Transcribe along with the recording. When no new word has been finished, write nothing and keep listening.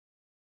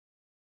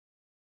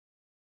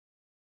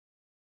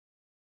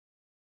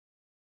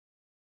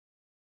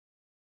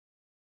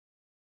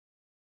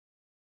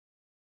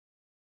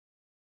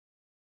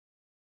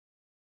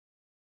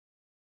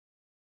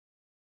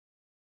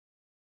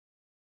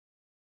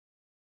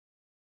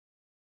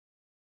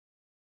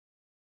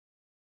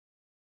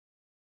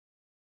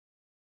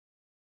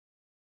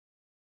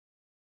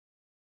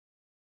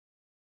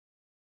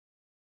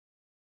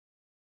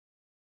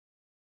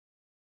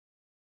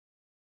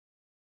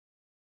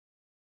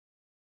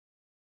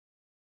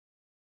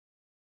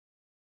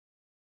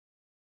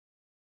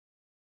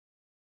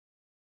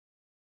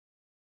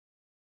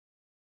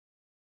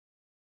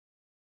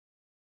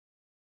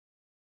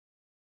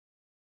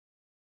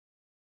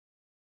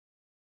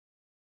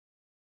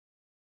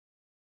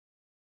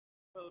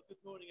Well,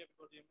 good morning,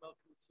 everybody, and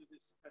welcome to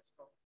this press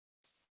conference.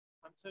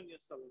 I'm Tony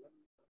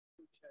O'Sullivan,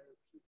 co-chair of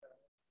the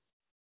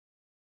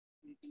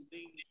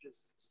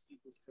negligence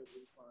people's COVID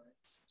inquiry.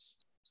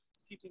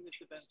 Keeping this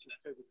event as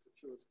COVID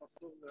secure as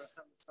possible, there are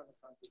hand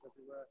sanitizers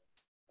everywhere,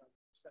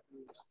 set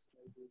rules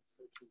to enable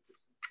social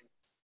distancing.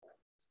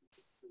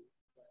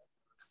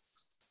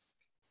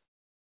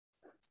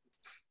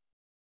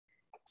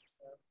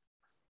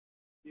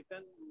 The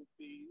event will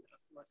be,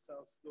 after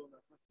myself, Lorna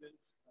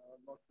Hufflint,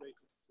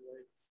 moderator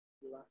today.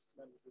 We'll ask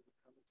members of the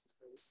panel to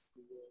say a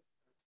few words.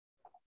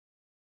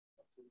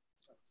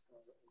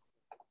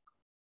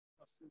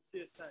 Our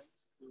sincere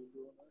thanks to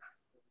Lorna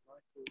and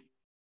Michael,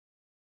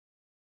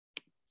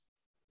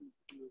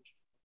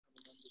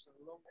 members, and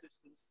a long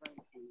distance thank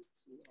you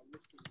to our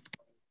listening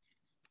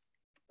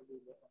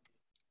colleague,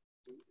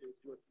 who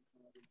is working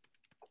hard.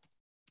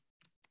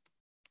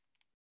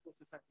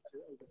 Also thank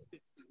you to over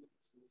 50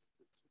 listeners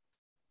to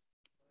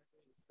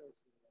in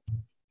person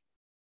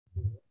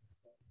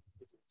message for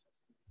video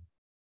testing.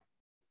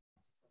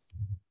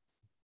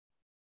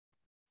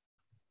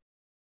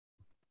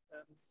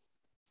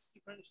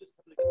 French's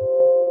public.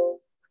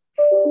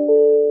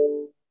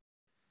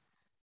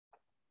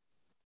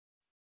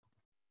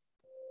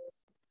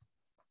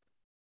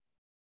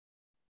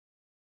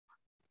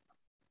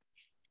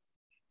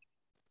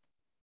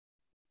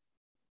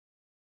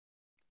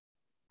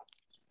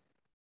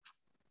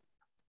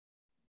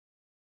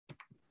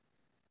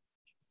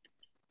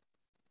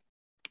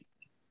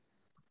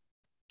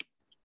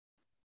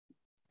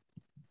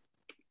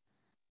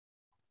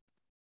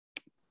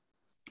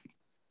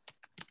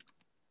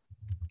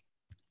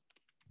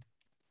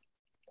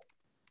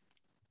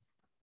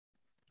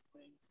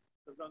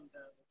 A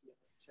rundown of the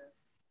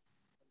NHS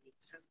and the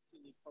intense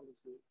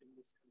inequality in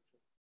this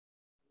country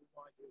and the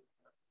wider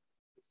impact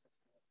this has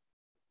had.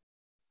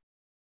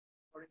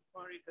 Our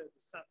inquiry heard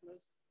the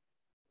sadness,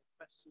 the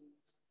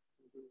questions,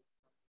 and the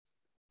reactions.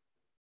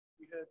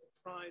 We heard the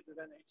pride of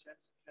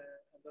NHS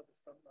care and other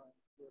frontline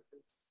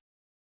workers,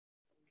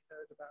 and we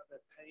heard about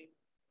their pain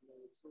and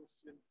their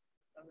exhaustion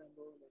and their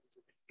moral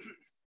injury.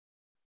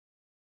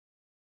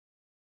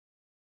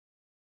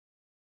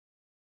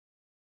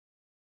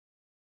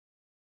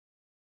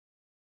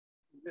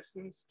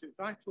 Listens to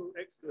vital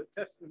expert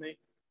testimony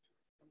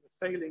on the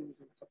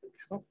failings in public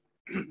health,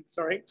 on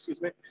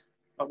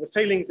the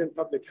failings in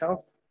public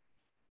health,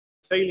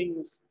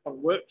 failings on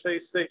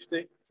workplace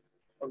safety,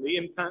 on the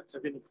impact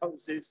of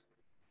inequalities,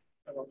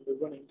 and on the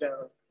running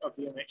down of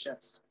the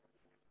NHS.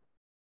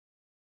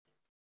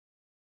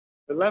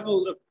 The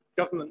level of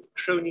government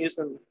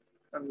cronyism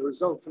and the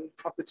resultant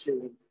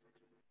profiteering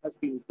has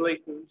been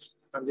blatant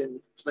and in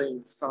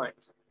plain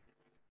sight.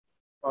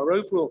 Our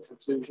overall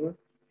conclusion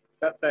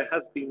that there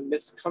has been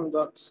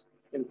misconduct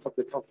in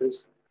public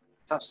office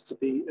has to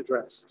be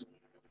addressed.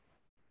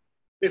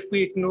 If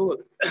we ignore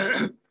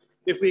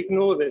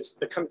this,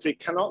 the country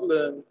cannot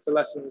learn the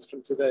lessons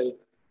from today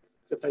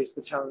to face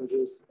the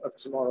challenges of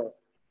tomorrow.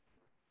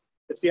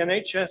 If the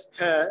NHS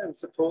care and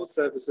support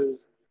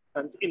services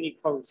and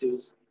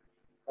inequalities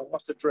are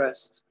not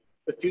addressed,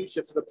 the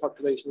future for the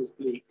population is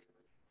bleak.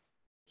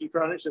 Keeper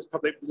NHS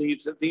Public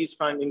believes that these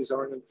findings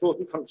are an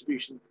important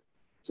contribution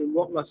to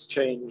what must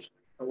change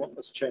and what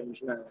must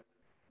change now.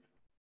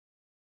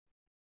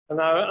 And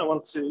now I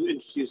want to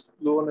introduce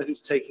Lorna,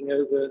 who's taking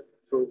over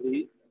for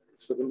the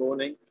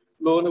morning.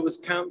 Lorna was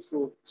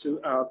counsel to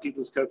our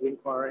People's COVID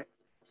Inquiry.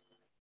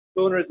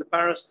 Lorna is a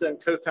barrister and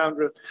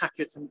co-founder of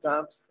Hackett and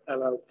Dabbs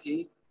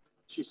LLP.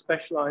 She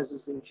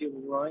specialises in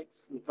human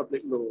rights and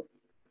public law.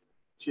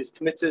 She is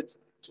committed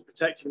to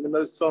protecting the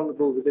most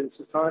vulnerable within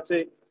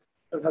society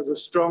and has a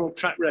strong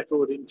track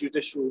record in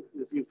judicial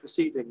review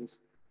proceedings.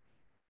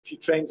 She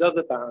trains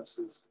other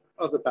barristers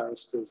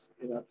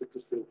in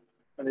advocacy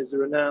and is a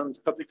renowned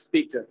public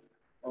speaker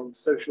on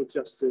social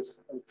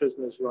justice and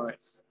prisoners'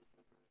 rights.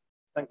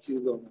 Thank you,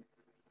 Lorna.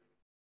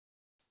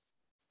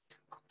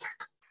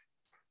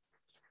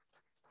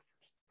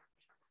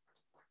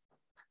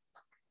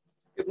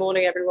 Good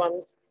morning,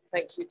 everyone.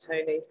 Thank you,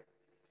 Tony.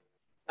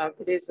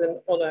 It is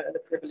an honour and a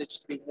privilege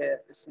to be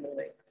here this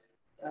morning.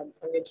 I'm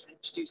going to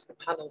introduce the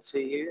panel to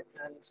you,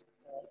 and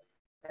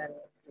then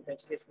we're going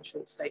to hear some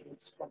short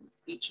statements from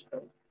each of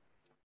them.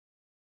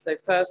 So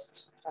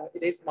first,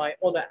 it is my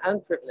honour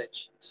and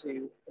privilege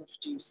to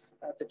introduce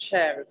the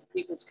chair of the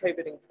People's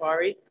COVID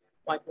Inquiry,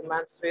 Michael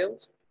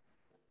Mansfield.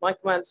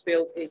 Michael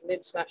Mansfield is an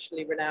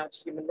internationally renowned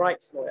human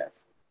rights lawyer.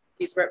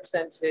 He's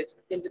represented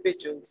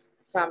individuals,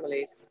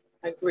 families,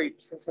 and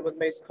groups in some of the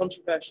most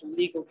controversial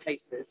legal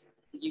cases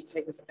the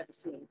UK has ever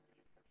seen.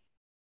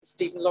 The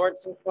Stephen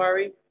Lawrence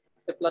Inquiry,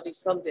 the Bloody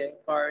Sunday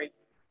Inquiry,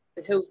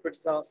 the Hillsborough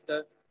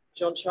disaster,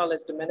 Jean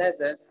Charles de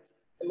Menezes,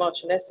 the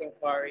Marchioness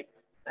Inquiry,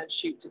 and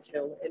Shoot to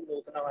Kill in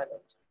Northern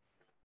Ireland.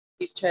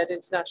 He's chaired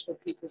international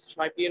people's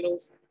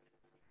tribunals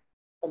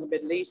on the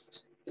Middle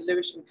East, the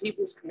Lewisham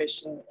People's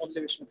Commission on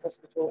Lewisham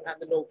Hospital, and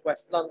the North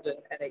West London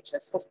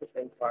NHS Hospital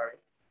Inquiry.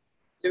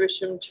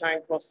 Lewisham,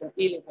 Charing Cross, and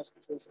Ealing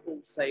hospitals all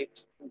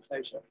saved from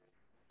closure.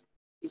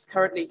 He's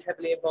currently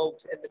heavily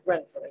involved in the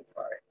Grenfell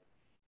Inquiry.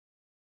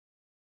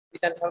 We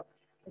then have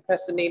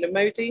Professor Nina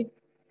Modi,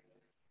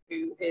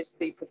 who is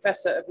the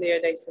Professor of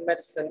Neonatal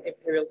Medicine,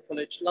 Imperial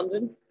College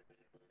London,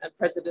 and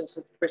President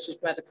of the British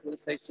Medical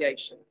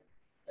Association,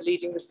 a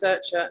leading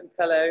researcher and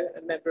fellow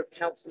and member of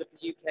Council of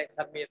the UK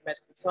Academy of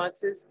Medical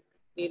Sciences.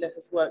 Nina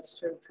has worked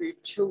to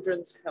improve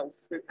children's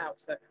health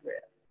throughout her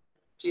career.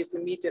 She is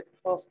the immediate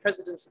past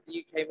president of the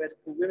UK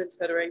Medical Women's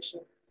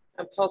Federation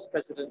and past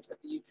president of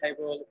the UK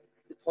Royal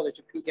College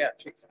of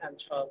Paediatrics and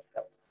Child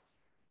Health.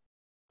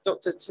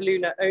 Dr.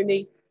 Taluna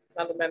Oni,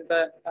 panel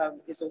member,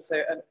 is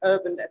also an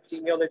urban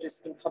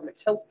epidemiologist and public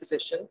health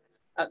physician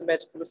at the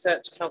Medical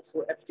Research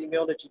Council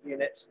Epidemiology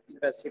Unit,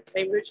 University of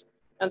Cambridge,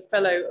 and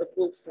fellow of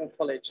Wolfson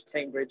College,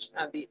 Cambridge,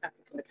 and the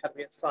African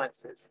Academy of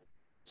Sciences.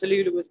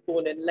 Talula was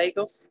born in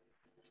Lagos,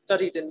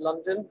 studied in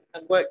London,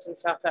 and worked in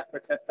South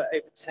Africa for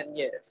over 10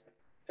 years.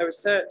 Her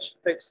research,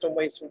 focused on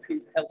ways to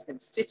improve health in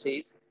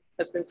cities,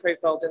 has been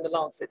profiled in the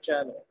Lancet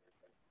Journal.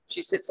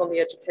 She sits on the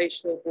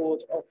educational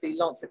board of the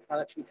Lancet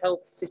Planetary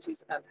Health,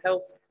 Cities and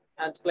Health,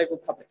 and Global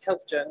Public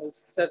Health Journals,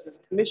 serves as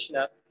a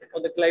commissioner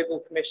on the Global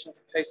Commission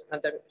for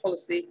Post-Pandemic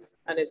Policy,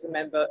 and is a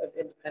member of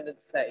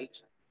Independent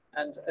SAGE.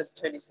 And as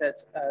Tony said,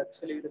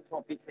 Talula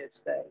can't be here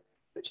today,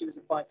 but she was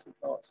a vital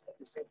part of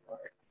this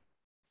inquiry.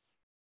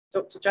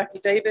 Dr. Jackie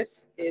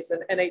Davis is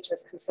an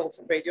NHS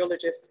consultant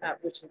radiologist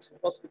at Whittington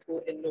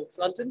Hospital in North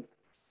London.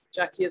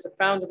 Jackie is a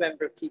founder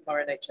member of Keep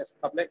Our NHS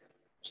Public.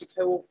 She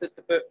co-authored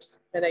the books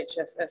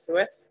NHS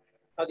SOS,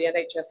 How the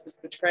NHS Was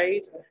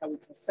Betrayed and How We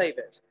Can Save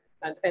It,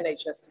 and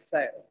NHS for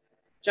Sale.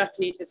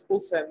 Jackie is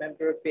also a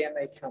member of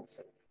BMA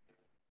Council.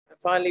 And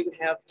finally, we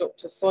have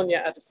Dr.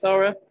 Sonia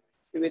Adesara,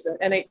 who is an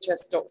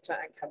NHS doctor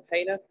and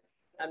campaigner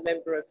and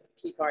member of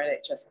Keep Our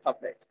NHS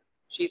Public.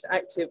 She's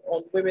active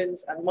on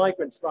women's and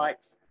migrants'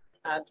 rights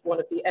and one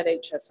of the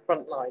NHS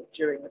frontline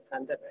during the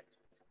pandemic.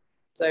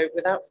 So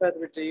without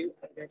further ado,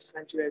 I'm going to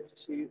hand you over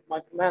to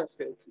Michael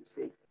Mansfield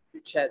QC, who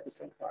chaired this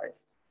inquiry.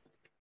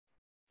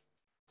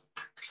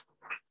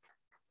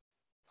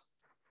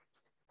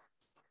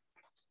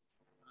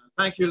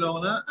 Thank you,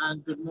 Lorna,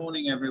 and good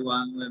morning,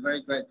 everyone. We're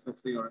very grateful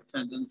for your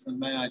attendance, and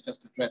may I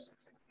just address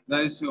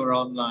those who are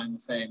online the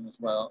same as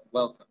well.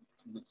 Welcome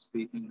to the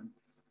speaking.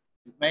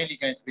 It's mainly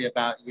going to be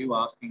about you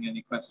asking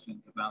any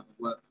questions about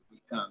the work that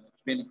we've done.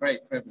 It's been a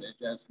great privilege,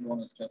 as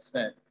Lorna's just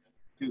said,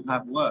 to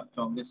have worked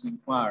on this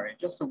inquiry.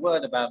 Just a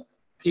word about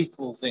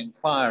people's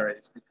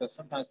inquiries, because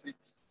sometimes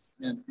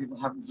people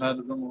haven't heard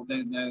of them or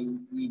don't know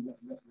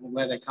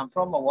where they come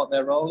from or what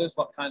their role is,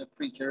 what kind of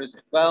creature is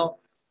it. Well,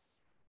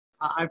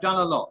 I've done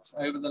a lot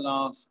over the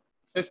last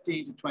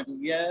 15 to 20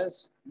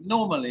 years.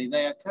 Normally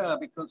they occur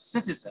because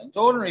citizens,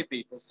 ordinary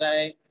people,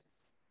 say,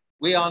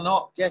 we are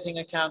not getting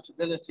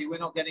accountability, we're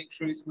not getting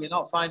truth, we're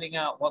not finding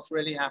out what's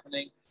really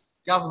happening.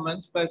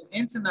 Governments, both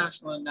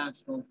international and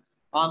national,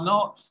 are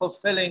not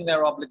fulfilling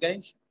their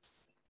obligations.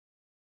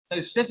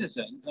 So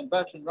citizens, and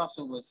Bertrand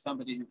Russell was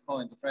somebody who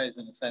coined the phrase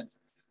in a sense,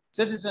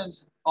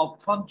 citizens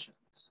of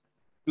conscience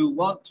who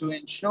want to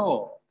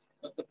ensure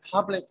that the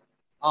public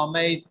are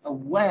made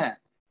aware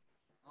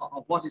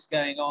of what is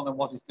going on and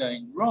what is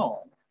going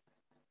wrong,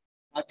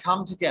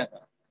 come together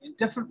in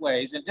different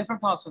ways in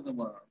different parts of the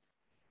world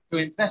to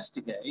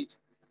investigate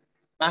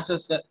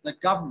matters that the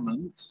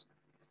governments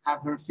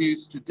have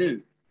refused to do.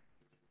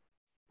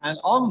 And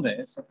on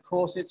this, of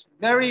course, it's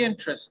very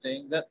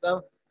interesting that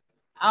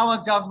our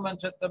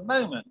government at the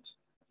moment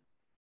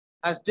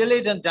has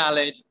dillied and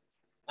dallied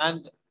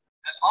and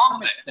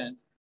on an extent,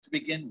 to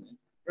begin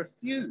with,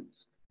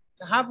 refused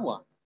to have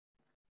one.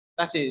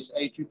 That is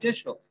a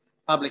judicial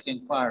public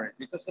inquiry,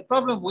 because the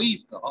problem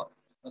we've got,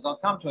 as I'll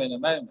come to in a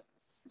moment,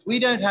 is we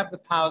don't have the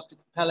powers to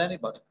compel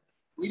anybody.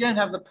 We don't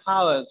have the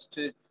powers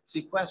to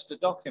sequester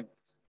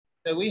documents.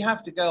 So we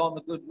have to go on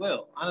the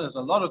goodwill. And there's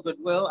a lot of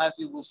goodwill, as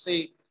you will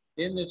see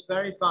in this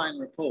very fine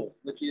report,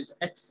 which is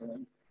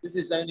excellent. This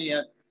is only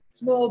a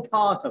small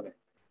part of it,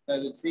 so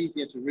that it's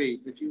easier to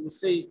read, but you will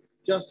see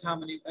just how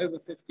many, over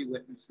 50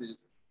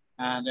 witnesses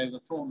and over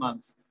 4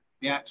 months,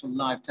 the actual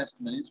live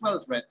testimony, as well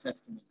as read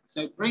testimony.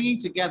 So bringing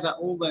together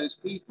all those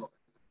people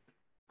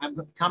and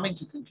coming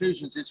to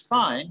conclusions is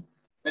fine,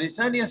 but it's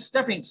only a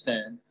stepping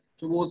stone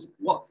towards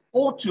what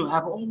ought to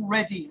have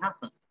already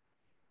happened,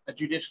 a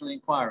judicial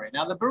inquiry.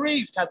 Now, the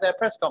bereaved had their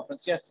press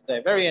conference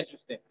yesterday, very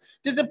interesting.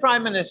 Did the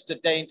Prime Minister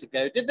deign to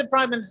go? Did the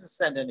Prime Minister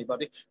send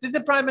anybody? Did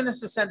the Prime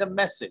Minister send a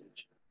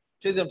message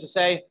to them to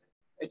say,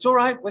 it's all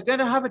right, we're going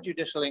to have a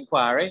judicial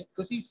inquiry,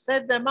 because he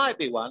said there might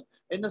be one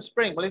in the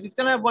spring. Well, if he's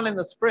going to have one in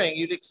the spring,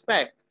 you'd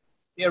expect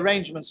the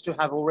arrangements to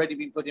have already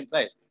been put in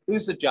place.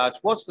 Who's the judge?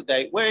 What's the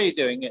date? Where are you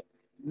doing it?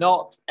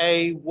 Not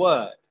a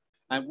word.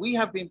 And we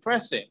have been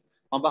pressing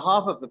on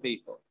behalf of the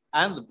people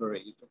and the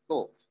bereaved, of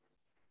course,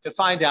 to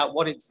find out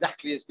what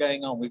exactly is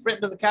going on. We've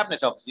written to the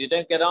Cabinet Office, you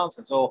don't get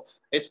answers, or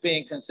it's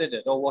being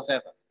considered, or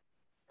whatever.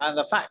 And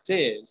the fact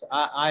is,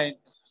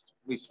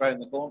 we've thrown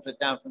the gauntlet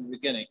down from the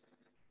beginning.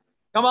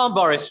 Come on,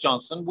 Boris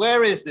Johnson,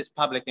 where is this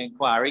public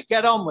inquiry?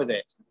 Get on with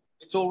it.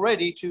 It's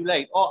already too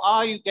late. Or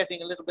are you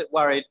getting a little bit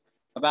worried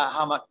about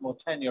how much more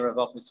tenure of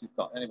office you've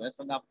got? Anyway, that's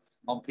enough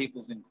on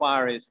people's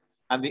inquiries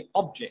and the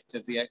object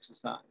of the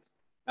exercise,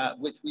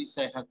 which we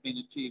say has been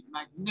achieved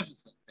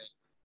magnificently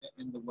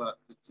in the work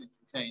that's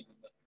contained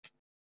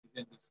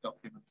in this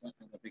document and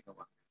in the bigger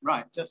one.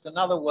 Right, just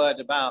another word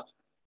about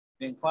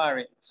the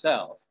inquiry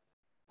itself.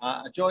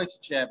 A joy to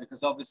chair,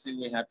 because obviously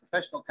we had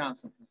professional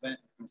counsel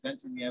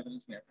presenting the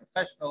evidence. We had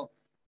professional,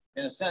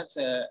 in a sense,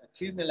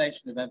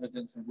 accumulation of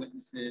evidence and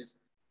witnesses,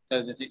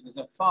 so that it was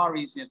a far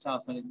easier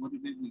task than it would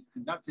have been. We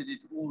conducted it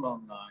all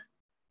online.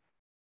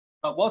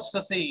 But what's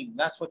the theme?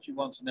 That's what you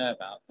want to know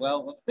about.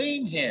 Well, the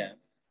theme here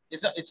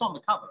is that it's on the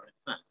cover,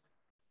 in fact,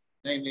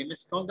 namely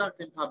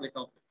misconduct in public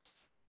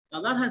office.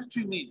 Now that has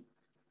two meanings.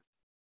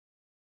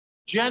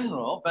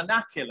 General,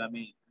 vernacular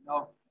meaning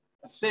of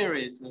a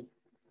series of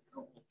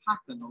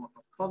pattern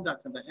of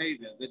conduct and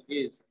behavior that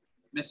is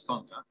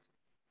misconduct.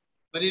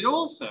 But it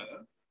also,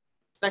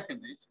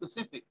 secondly,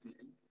 specifically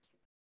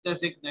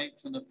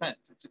designates an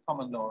offence. It's a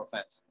common law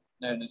offence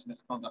known as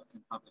misconduct in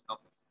public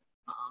office.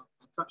 I'll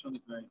touch on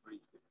it very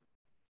briefly.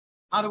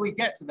 How do we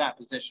get to that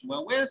position?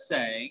 Well, we're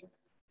saying,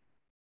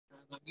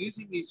 and I'm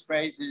using these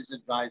phrases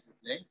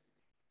advisedly,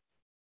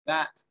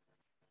 that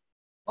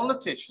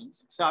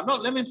politicians, so I'm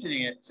not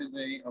limiting it to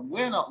and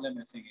we're not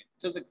limiting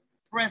it to the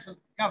present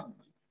government.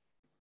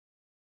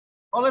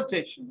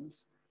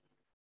 Politicians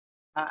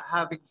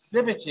have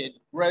exhibited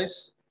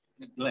gross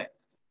neglect.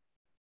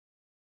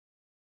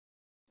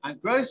 And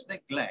gross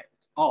neglect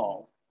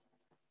of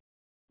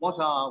what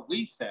are,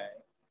 we say,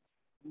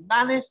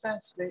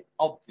 manifestly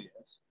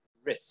obvious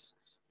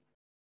risks.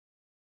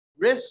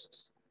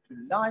 Risks to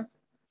life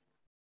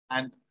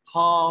and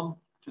harm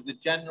to the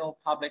general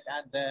public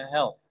and their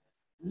health.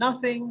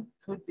 Nothing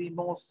could be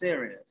more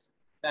serious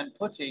than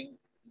putting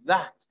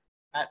that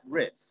at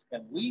risk.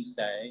 And we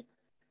say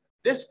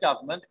this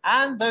government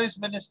and those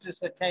ministers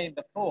that came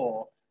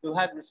before who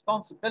had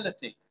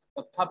responsibility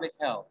for public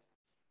health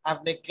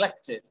have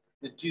neglected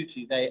the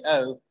duty they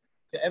owe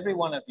to every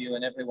one of you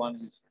and everyone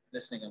who's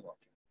listening and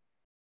watching.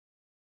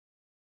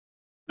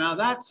 Now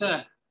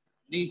that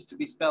needs to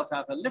be spelt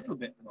out a little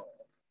bit more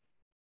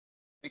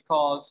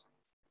because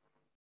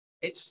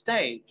it's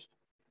staged.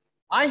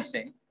 I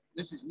think,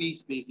 this is me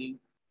speaking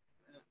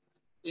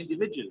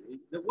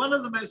individually, that one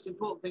of the most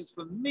important things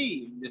for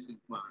me in this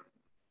inquiry,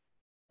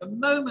 the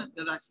moment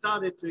that I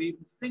started to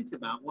even think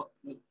about what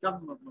the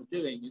government were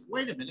doing is,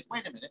 wait a minute,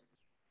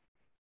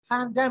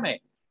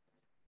 pandemic.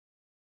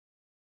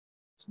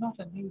 It's not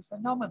a new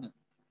phenomenon.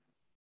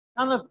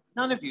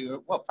 None of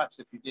you, well, perhaps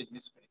if you did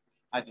history,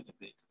 I did a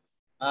bit.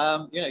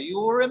 You know, you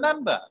will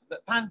remember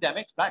that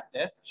pandemics, Black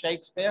Death,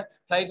 Shakespeare,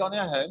 plague on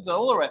your homes, and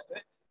all the rest of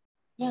it.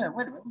 Yeah,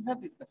 wait a minute, we've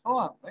had this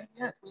before, haven't we?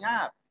 Yes, we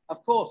have.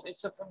 Of course,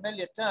 it's a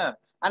familiar term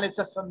and it's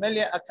a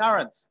familiar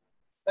occurrence,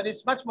 but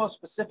it's much more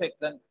specific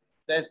than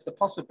there's the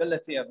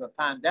possibility of a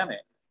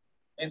pandemic.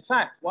 In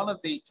fact, one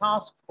of the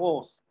task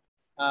force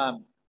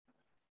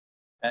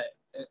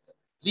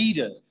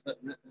leaders that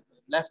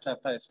left her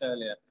post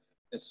earlier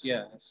this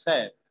year has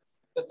said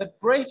that the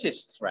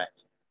greatest threat,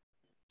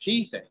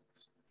 she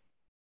thinks,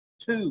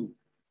 to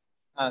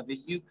the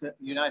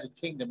United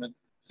Kingdom, and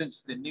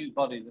since the new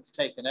body that's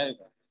taken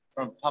over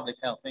from Public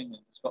Health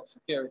England, it's got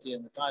security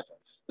in the title,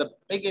 the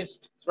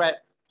biggest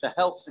threat to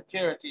health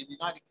security in the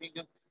United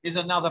Kingdom is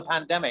another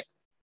pandemic.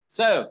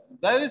 So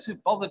those who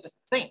bother to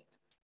think,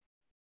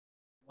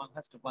 one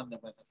has to wonder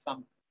whether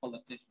some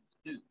politicians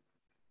do,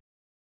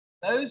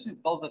 those who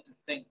bother to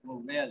think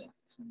will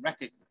realize and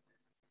recognize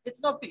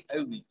it's not the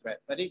only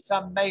threat, but it's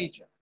a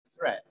major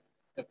threat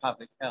to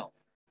public health.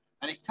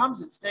 And it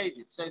comes in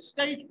stages. So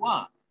stage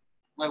one,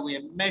 where we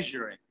are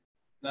measuring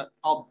the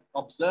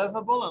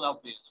observable and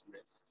obvious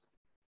risks,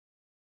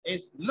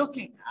 is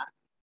looking at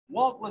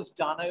what was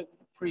done over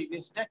the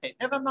previous decade.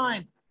 Never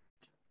mind,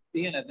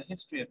 the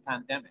history of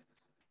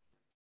pandemics.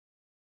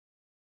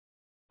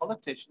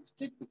 Politicians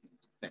did begin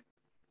to think,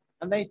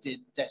 and they did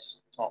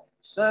desktop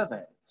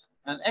surveys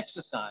and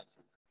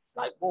exercises,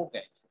 like war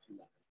games, if you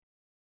like.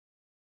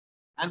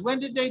 And when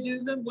did they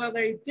do them? Well,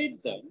 they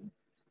did them,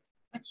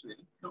 actually,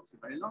 not so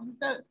very long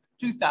ago,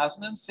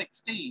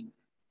 2016.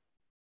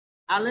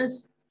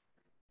 Alice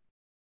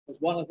was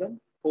one of them,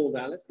 called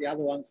Alice, the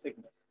other one,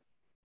 Cygnus.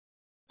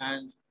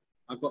 And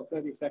I've got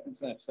 30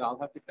 seconds left, so I'll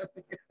have to go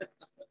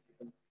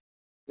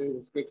do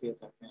as quickly as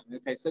I can.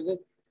 Okay, so the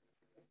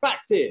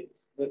fact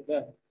is that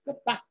the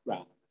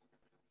background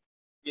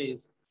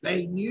is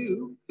they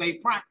knew, they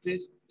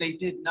practiced, they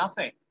did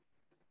nothing.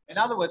 In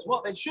other words,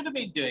 what they should have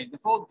been doing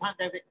before the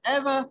pandemic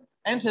ever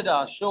entered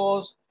our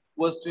shores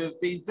was to have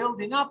been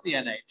building up the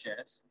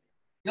NHS,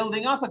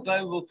 building up a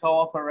global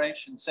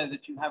cooperation so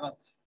that you have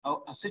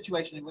a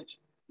situation in which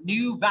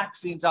new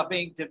vaccines are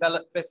being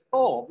developed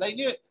before. They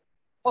knew it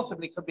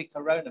possibly could be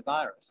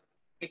coronavirus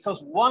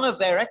because one of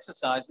their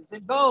exercises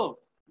involved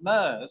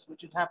MERS,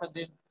 which had happened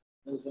there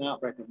was an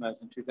outbreak of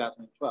MERS in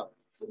 2012.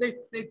 So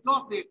they've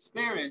got the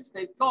experience,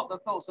 they've got the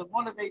thoughts, and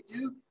what do they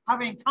do?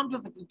 Having come to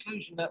the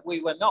conclusion that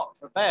we were not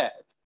prepared.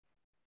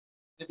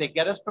 Did they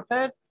get us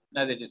prepared?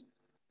 No, they didn't.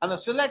 And the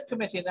Select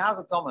Committee in the House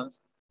of Commons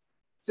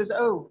says,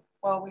 oh,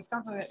 well, we've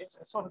come to it's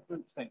a sort of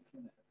group think,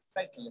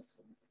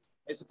 fatalism.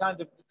 It's a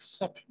kind of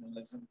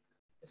exceptionalism.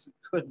 This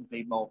couldn't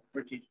be more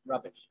British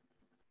rubbish.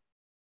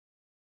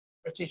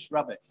 British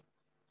rubbish.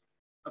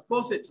 Of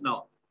course it's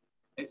not.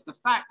 It's the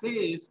fact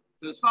is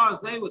that as far as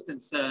they were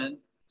concerned,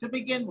 to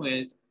begin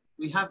with,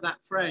 we have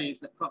that phrase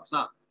that crops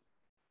up.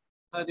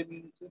 Herd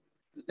immunity.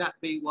 Would that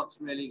be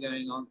what's really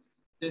going on?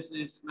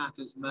 Business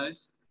matters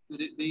most.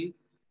 Could it be?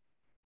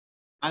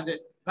 And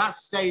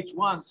that's stage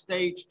one.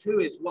 Stage two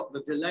is what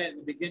the delay at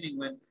the beginning,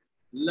 when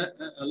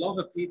a lot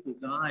of people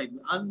died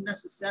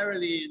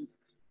unnecessarily in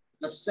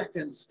the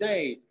second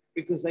stage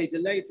because they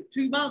delayed for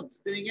 2 months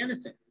doing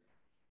anything.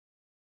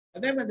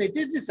 And then when they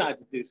did decide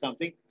to do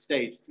something,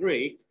 stage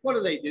three, what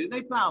do?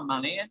 They plow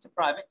money into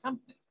private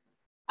companies.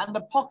 And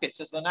the pockets,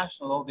 as the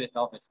National Audit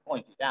Office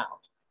pointed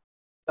out,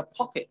 the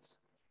pockets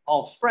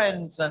of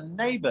friends and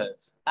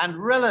neighbors and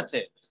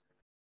relatives,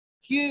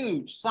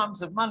 huge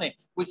sums of money,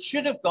 which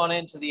should have gone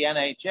into the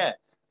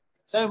NHS.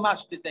 So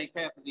much did they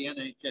care for the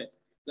NHS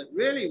that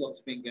really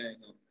what's been going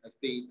on has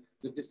been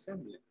the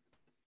dissembling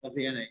of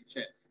the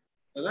NHS.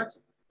 So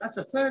that's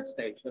a third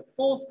stage. The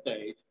fourth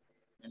stage,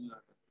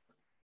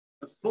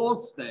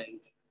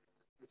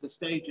 is the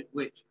stage at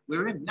which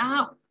we're in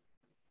now,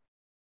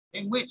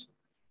 in which,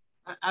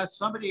 as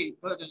somebody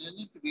put in an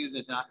interview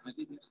that I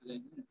did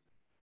yesterday,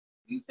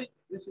 do you think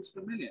this is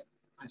familiar?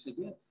 I said,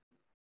 yes.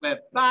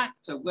 We're back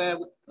to where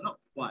we're not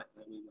quite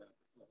where we were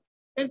before.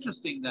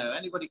 Interesting though,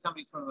 anybody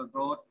coming from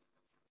abroad,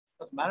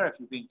 doesn't matter if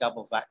you've been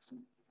double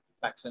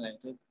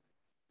vaccinated,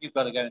 you've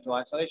got to go into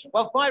isolation.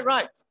 Well, quite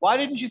right. Why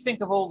didn't you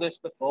think of all this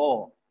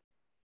before?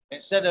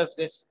 Instead of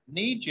this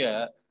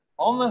knee-jerk,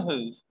 on the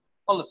hoof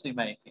policy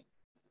making,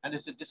 and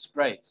it's a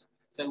disgrace.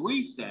 So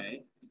we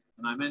say,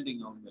 and I'm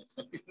ending on this.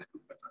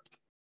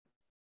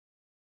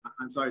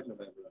 I'm sorry to have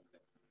overrun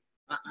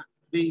it.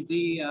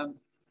 The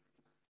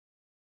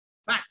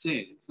fact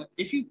is that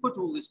if you put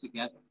all this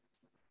together,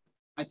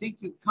 I think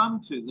you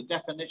come to the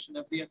definition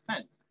of the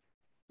offence,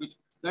 which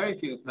very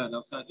few have heard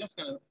of. So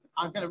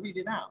I'm going to read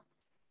it out,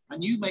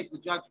 and you make the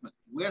judgment.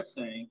 We're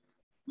saying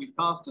we've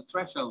passed a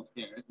threshold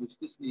here at which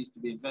this needs to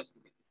be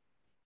investigated.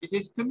 It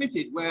is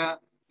committed where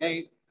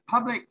a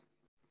public,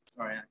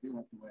 sorry, I do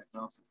have to wear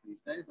glasses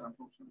these days,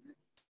 unfortunately,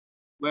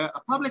 where a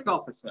public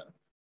officer,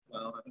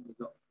 well, I think we've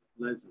got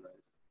loads of those,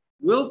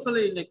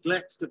 willfully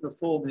neglects to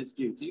perform his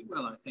duty.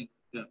 Well, I think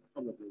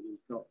probably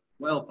we've got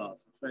well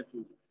past the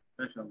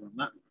threshold on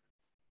that.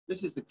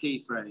 This is the key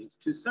phrase,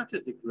 to such a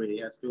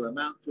degree as to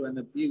amount to an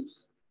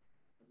abuse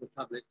of the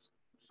public's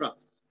trust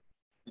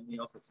in the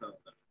office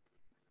holder,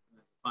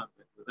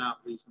 without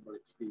reasonable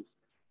excuse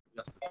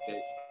or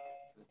justification.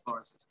 So in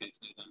Horace's case,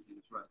 no doubt he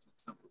was right in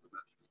some of the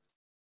matches.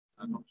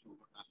 I'm not sure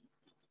what that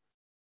is.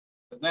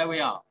 But there we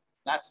are.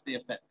 That's the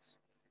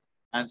offence.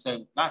 And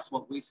so that's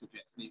what we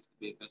suggest needs to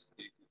be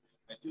investigated.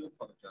 I do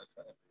apologise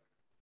for that.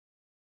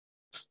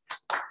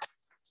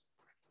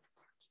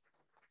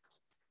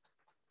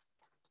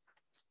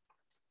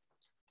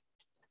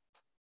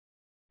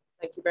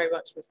 Thank you very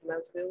much, Mr.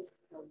 Mansfield.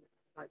 I'd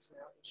like to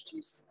now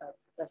introduce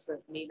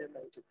Professor Nina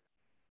Moden.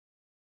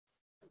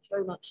 Thank you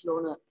very much,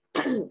 Lorna.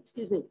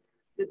 Excuse me.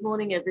 Good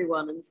morning,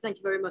 everyone, and thank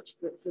you very much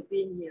for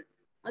being here.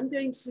 I'm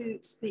going to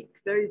speak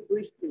very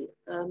briefly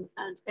and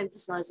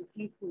emphasise a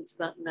few points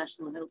about the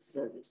National Health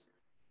Service.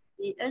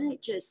 The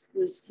NHS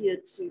was here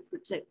to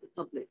protect the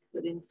public,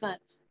 but in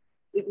fact,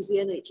 it was the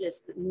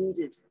NHS that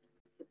needed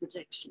the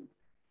protection.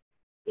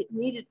 It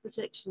needed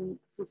protection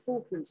for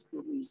four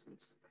principal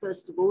reasons.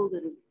 First of all,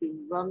 that it had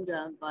been run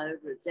down by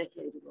over a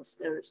decade of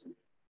austerity.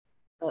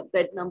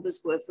 Bed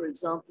numbers were, for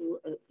example,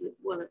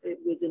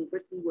 within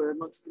Britain were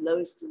amongst the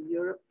lowest in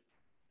Europe.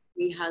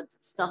 We had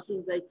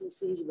staffing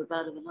vacancies of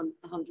about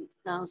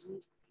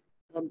 100,000.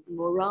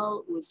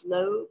 Morale was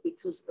low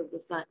because of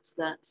the fact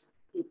that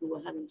people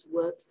were having to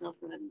work, staff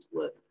were having to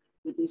work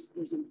with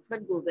these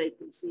incredible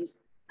vacancies.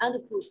 And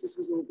of course, this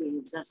was all being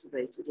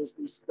exacerbated as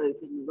we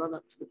spoke in the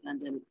run-up to the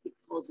pandemic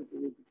because of the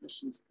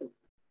repercussions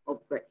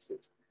of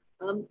Brexit.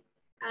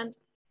 And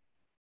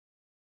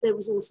there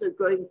was also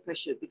growing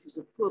pressure because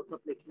of poor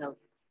public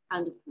health.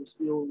 And of course,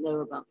 we all know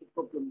about the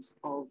problems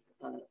of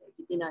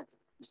the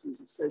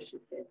inadequacies of social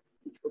care,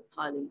 which were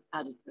piling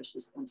added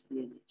pressures onto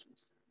the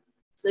NHS.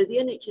 So the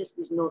NHS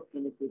was not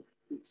in a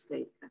good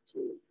state at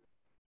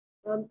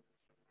all.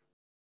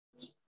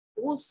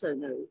 We also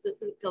know that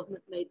the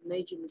government made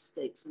major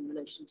mistakes in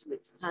relation to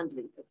its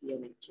handling of the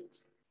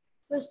NHS.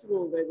 First of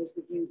all, there was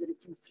the view that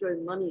if you throw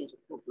money at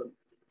a problem,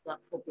 that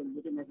problem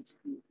would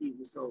inevitably be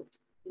resolved.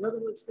 In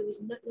other words, there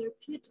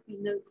appeared to be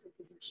no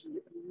comprehension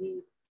that you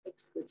need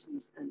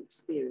expertise and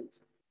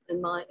experience. And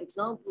my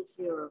examples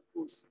here are, of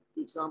course,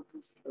 the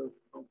examples of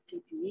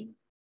PPE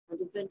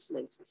and of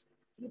ventilators.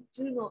 You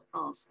do not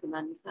ask the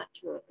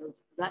manufacturer of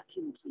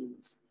vacuum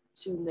cleaners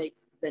to make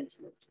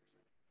ventilators.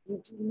 You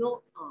do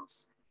not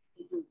ask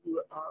people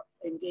who are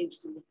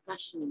engaged in the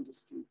fashion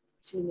industry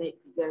to make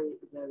very,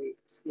 very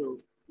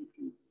skilled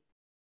PPE.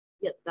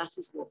 Yet that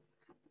is what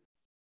happened.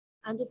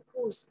 And of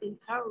course, in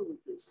parallel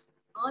with this,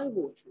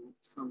 eye-watering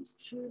sums,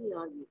 truly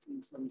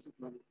eye-watering sums of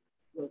money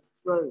were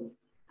thrown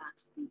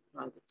at the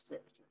private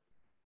sector.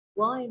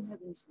 Why in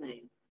heaven's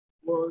name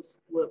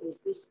was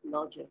this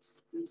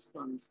largesse, these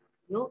funds,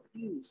 not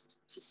used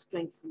to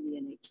strengthen the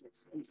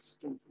NHS and to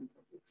strengthen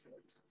public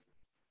services?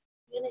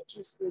 The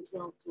NHS, for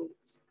example,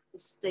 the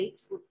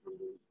states were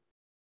funding.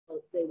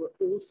 They were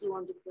also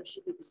under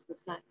pressure because of the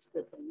fact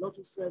that a lot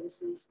of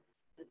services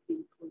have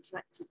been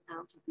contracted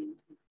out, have been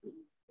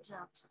put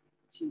out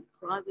to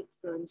private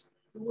firms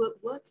who were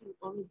working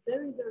on a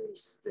very, very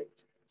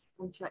strict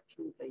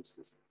contractual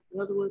basis.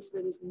 In other words,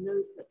 there was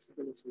no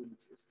flexibility in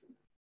the system.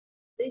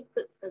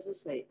 But as I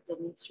say,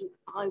 government threw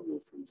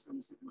eye-watering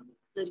sums of money,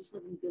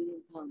 £37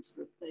 billion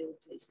for a failed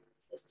test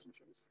and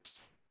trace.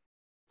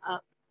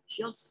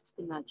 Just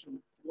imagine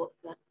what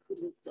that could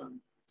have done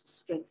to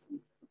strengthen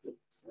public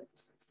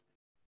services.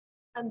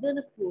 And then,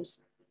 of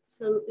course,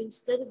 so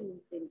instead of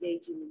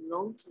engaging in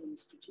long-term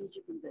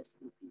strategic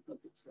investment in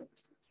public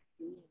services,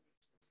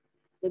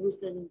 there was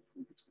then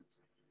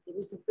incompetence. There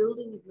was the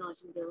building of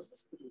Nightingale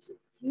hospitals at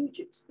huge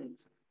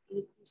expense. And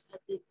of course,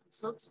 had they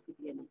consulted with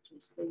the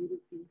NHS, they would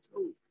have been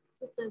told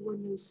that there were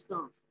no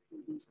staff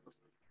in these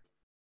hospitals.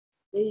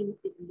 They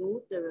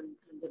ignored their own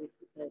pandemic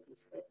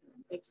preparedness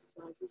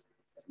exercises,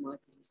 as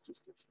Michael has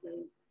just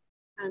explained.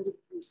 And of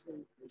course, they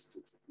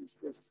wasted these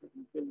 37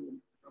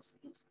 billion plus.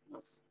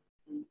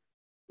 And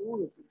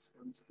all of these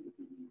funds could have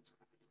been used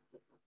for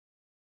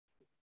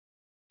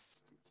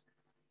systems.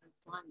 And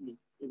finally,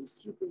 there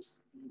was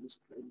hubris and there was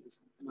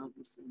cronyism, and I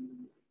will say no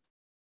more.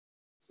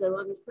 So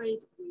I'm afraid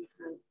we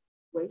have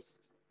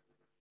waste,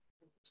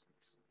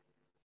 competence,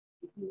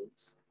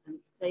 ignorance, and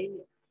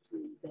failure to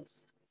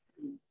invest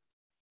in.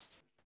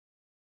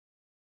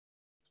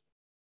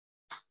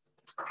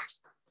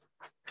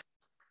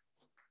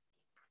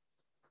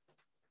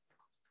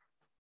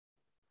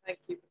 Thank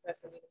you,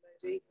 Professor Nina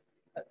Modi.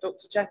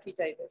 Dr. Jackie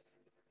Davis.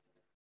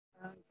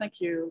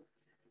 Thank you.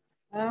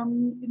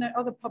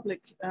 Other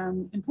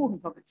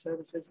important public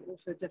services were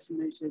also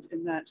decimated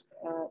in that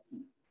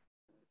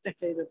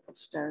decade of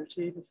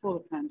austerity before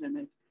the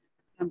pandemic.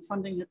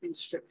 Funding had been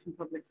stripped from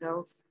public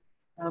health.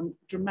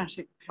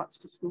 Dramatic cuts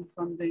to school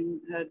funding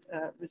had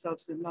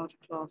resulted in larger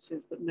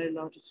classes, but no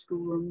larger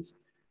schoolrooms.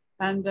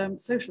 And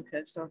social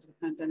care started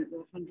the pandemic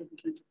with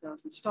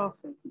 120,000 staff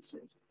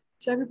vacancies.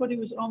 So everybody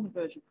was on the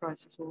verge of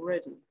crisis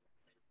already.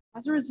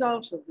 As a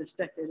result of this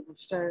decade of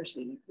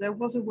austerity, there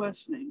was a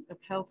worsening of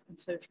health and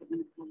social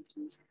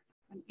inequalities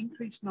and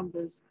increased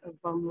numbers of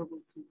vulnerable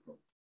people.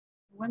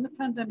 When the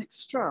pandemic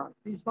struck,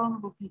 these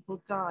vulnerable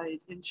people died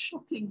in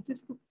shocking,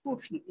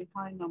 disproportionately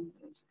high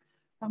numbers.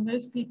 And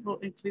those people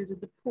included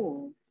the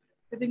poor,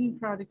 living in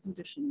crowded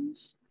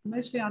conditions,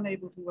 mostly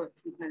unable to work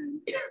from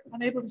home,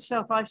 unable to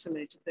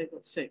self-isolate if they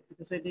got sick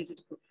because they needed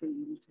to put food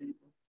on the table.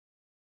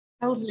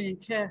 Elderly in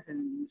care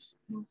homes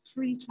were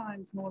 3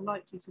 times more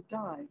likely to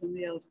die than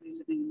the elderly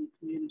living in the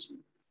community.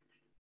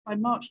 By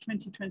March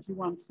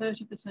 2021,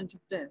 30%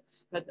 of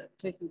deaths had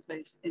taken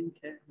place in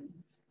care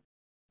homes.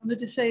 And the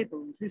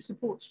disabled, whose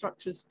support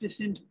structures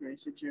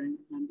disintegrated during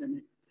the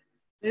pandemic.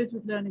 Those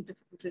with learning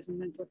difficulties and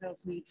mental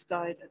health needs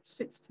died at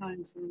 6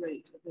 times the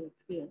rate of their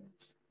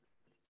peers.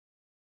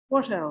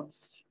 What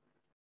else?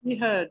 We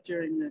heard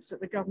during this that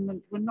the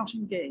government were not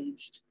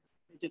engaged.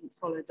 They didn't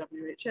follow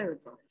WHO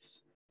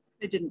advice.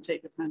 They didn't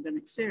take the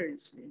pandemic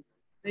seriously.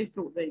 They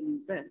thought they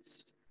knew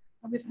best.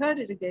 And we've heard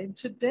it again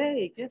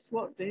today. Guess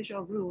what?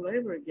 Deja vu all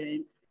over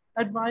again.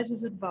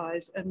 Advisors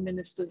advise and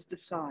ministers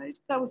decide.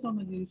 That was on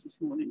the news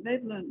this morning.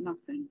 They've learned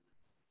nothing.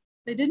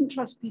 They didn't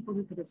trust people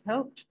who could have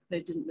helped.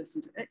 They didn't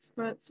listen to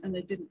experts, and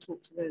they didn't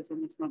talk to those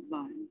on the front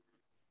line.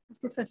 As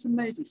Professor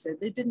Modi said,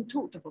 they didn't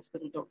talk to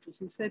hospital doctors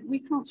who said, we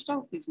can't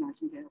staff these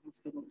Nightingale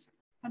hospitals,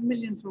 and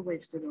millions were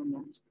wasted on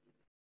that.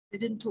 They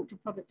didn't talk to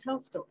public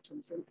health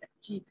doctors and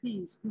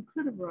GPs who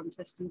could have run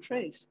test and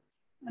trace.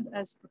 And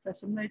as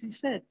Professor Modi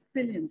said,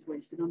 billions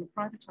wasted on a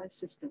privatized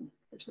system,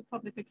 which the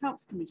Public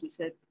Accounts Committee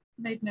said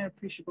made no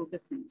appreciable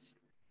difference.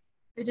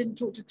 They didn't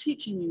talk to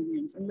teaching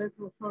unions and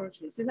local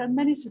authorities who had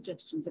many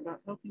suggestions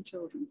about helping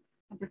children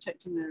and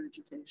protecting their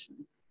education.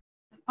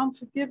 And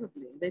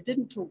unforgivably, they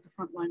didn't talk to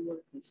frontline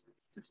workers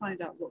to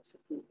find out what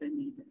support they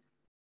needed.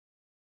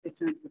 They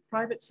turned to the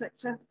private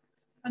sector,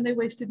 and they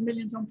wasted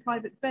millions on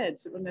private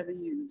beds that were never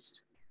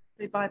used.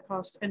 They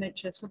bypassed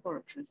NHS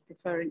laboratories,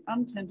 preferring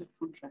untendered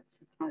contracts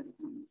with private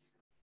ones.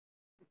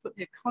 They put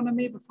the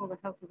economy before the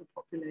health of the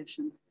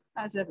population,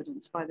 as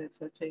evidenced by their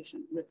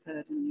flirtation with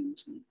herd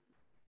immunity.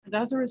 And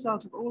as a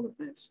result of all of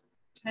this,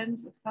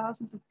 tens of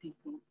thousands of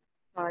people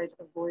died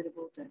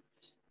avoidable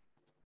deaths.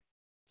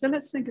 So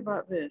let's think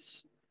about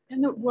this.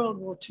 In World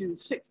War II,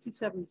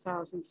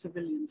 67,000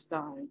 civilians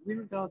died. We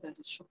regard that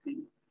as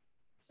shocking.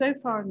 So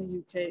far in the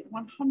UK,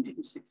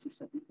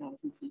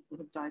 167,000 people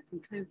have died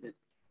from COVID.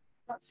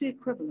 That's the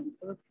equivalent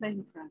of a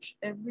plane crash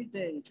every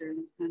day during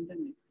the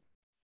pandemic.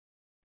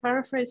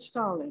 Paraphrase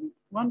Stalin,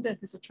 one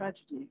death is a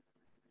tragedy,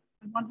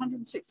 and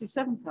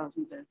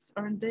 167,000 deaths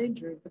are in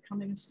danger of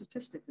becoming a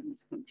statistic in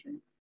this country.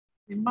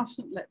 We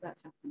mustn't let that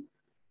happen.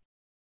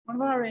 One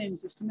of our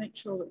aims is to make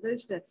sure that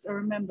those deaths are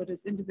remembered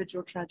as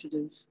individual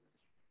tragedies.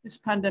 This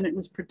pandemic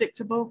was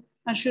predictable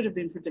and should have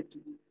been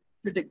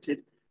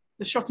predicted.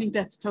 The shocking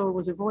death toll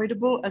was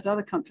avoidable, as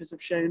other countries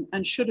have shown,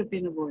 and should have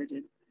been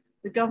avoided.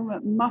 The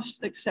government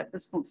must accept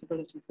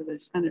responsibility for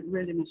this, and it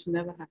really must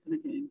never happen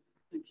again.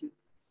 Thank you.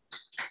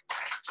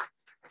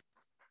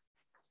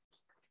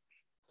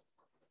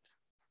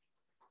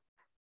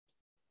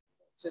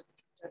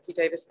 Jackie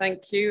Davis,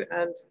 thank you.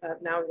 And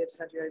now I'm going to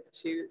hand you over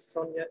to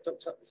Sonia,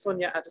 Dr.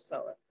 Sonia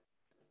Adesara.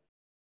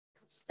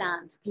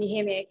 Stand. Can you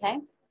hear me okay?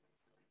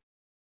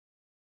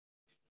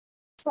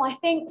 So I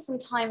think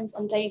sometimes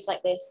on days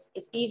like this,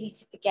 it's easy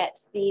to forget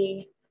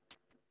the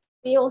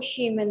real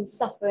human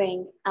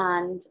suffering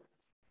and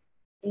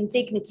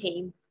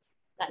indignity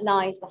that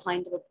lies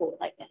behind a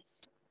report like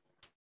this.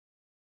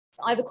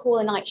 I recall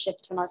a night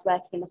shift when I was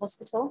working in the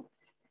hospital.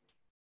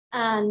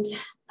 And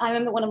I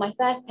remember one of my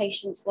first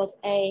patients was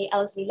an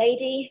elderly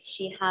lady.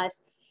 She had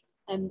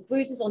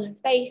bruises on her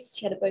face.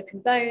 She had a broken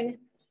bone.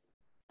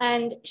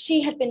 And she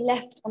had been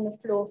left on the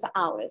floor for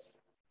hours.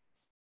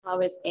 I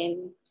was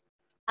in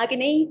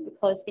agony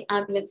because the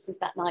ambulances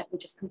that night were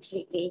just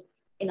completely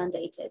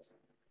inundated.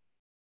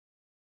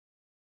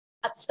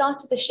 At the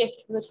start of the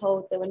shift, we were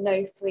told there were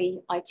no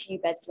free ITU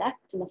beds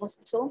left in the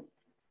hospital.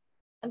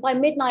 And by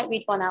midnight,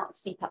 we'd run out of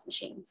CPAP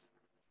machines.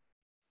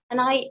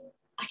 And I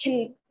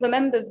can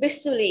remember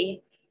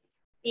viscerally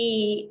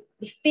the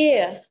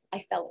fear I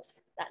felt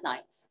that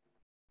night.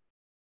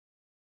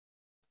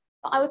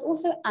 But I was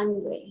also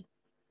angry.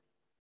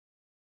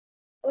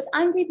 I was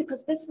angry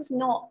because this was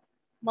not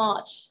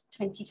March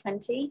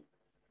 2020.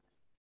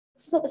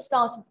 This was at the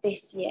start of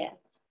this year.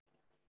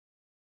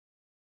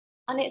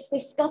 And it's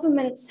this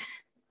government's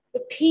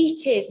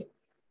repeated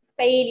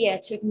failure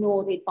to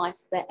ignore the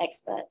advice of their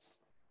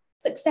experts.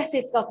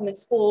 Successive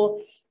governments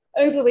for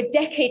over a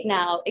decade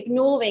now,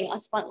 ignoring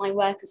us frontline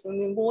workers when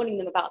we're warning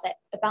them about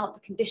the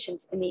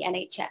conditions in the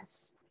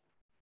NHS.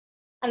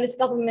 And this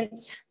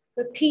government's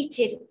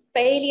repeated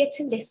failure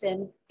to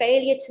listen,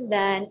 failure to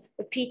learn,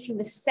 repeating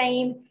the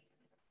same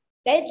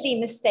deadly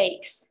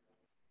mistakes,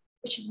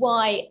 which is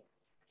why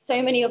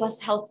so many of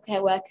us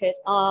healthcare workers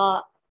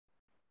are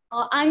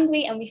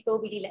angry and we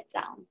feel really let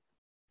down.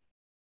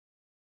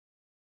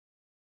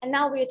 And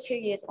now we are 2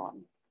 years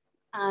on.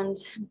 And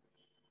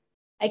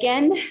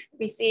again,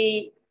 we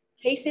see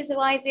cases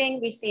rising,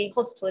 we see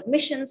hospital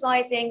admissions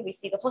rising, we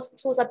see the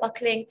hospitals are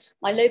buckling.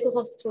 My local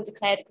hospital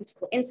declared a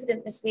critical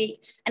incident this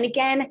week. And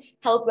again,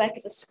 health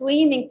workers are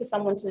screaming for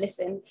someone to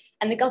listen.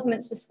 And the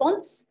government's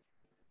response,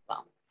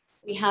 well,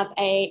 we have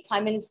a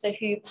Prime Minister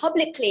who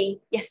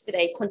publicly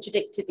yesterday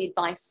contradicted the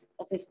advice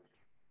of his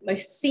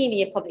most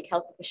senior public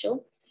health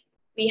official.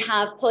 We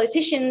have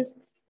politicians,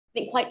 I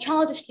think quite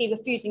childishly,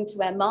 refusing to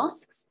wear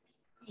masks.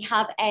 We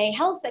have a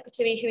health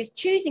secretary who is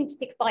choosing to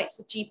pick fights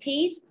with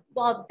GPs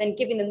rather than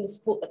giving them the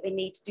support that they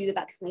need to do the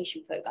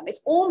vaccination program.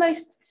 It's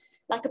almost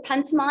like a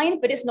pantomime,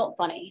 but it's not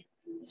funny.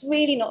 It's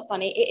really not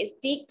funny. It is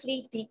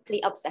deeply,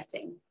 deeply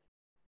upsetting.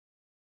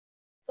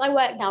 So I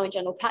work now in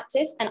general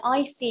practice and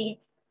I see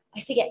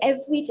it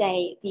every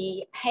day,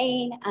 the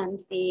pain and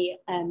the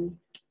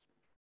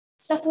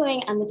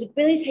suffering and the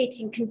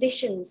debilitating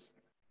conditions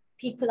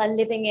people are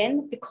living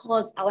in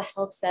because our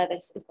health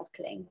service is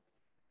buckling.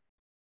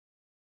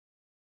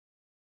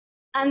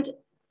 And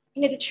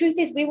the truth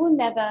is we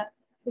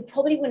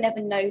probably will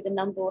never know the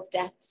number of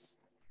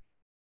deaths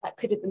that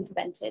could have been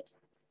prevented.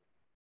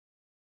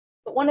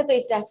 But one of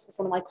those deaths was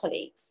one of my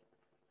colleagues.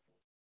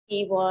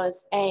 He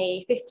was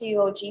a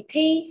 50-year-old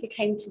GP who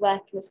came to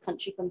work in this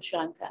country from Sri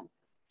Lanka.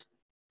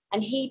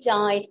 And he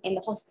died in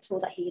the hospital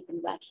that he had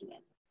been working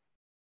in.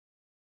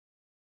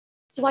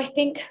 So I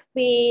think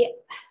we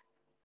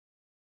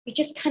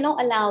just cannot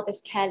allow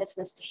this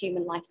carelessness to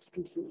human life to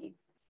continue.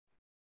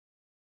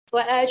 So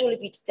I urge all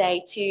of you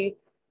today to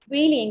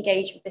really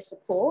engage with this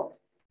report.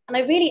 And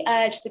I really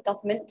urge the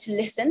government to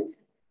listen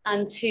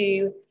and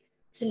to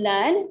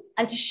learn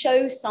and to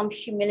show some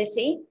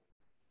humility,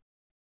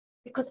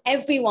 because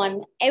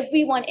everyone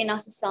in our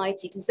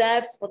society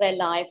deserves for their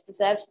lives,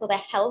 deserves for their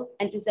health,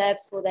 and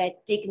deserves for their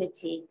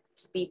dignity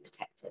to be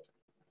protected.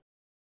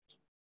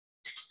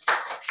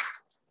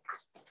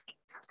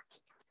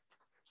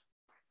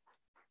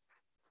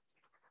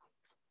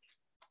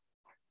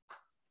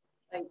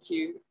 Thank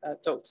you,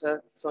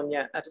 Dr.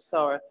 Sonia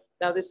Adesara.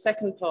 Now, the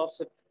second part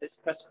of this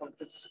press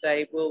conference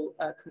today will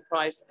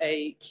comprise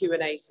a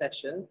Q&A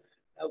session.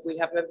 We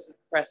have members of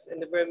the press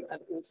in the room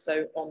and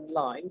also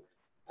online.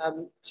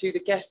 To the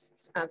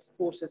guests and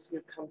supporters who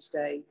have come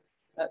today,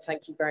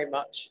 thank you very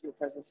much. Your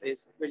presence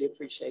is really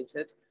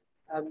appreciated.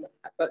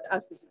 But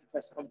as this is a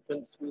press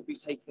conference, we'll be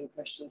taking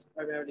questions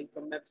primarily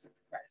from members of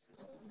the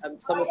press.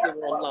 Some of them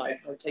are online,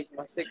 so I'm taking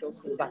my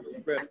signals from the back of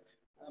the room.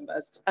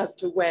 As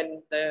to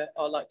when there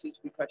are likely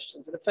to be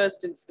questions. In the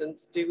first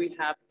instance, do we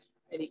have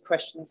any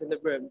questions in the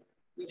room?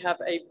 We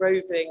have a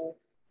roving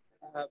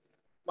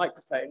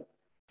microphone.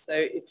 So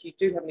if you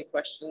do have any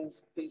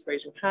questions, please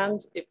raise your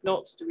hand. If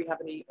not, do we have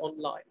any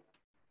online?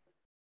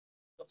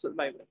 Not at the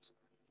moment.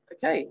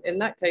 Okay, in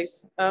that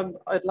case,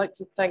 I'd like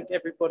to thank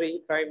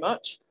everybody very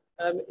much.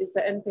 Is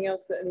there anything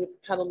else that any of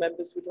the panel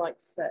members would like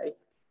to say?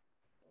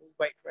 We'll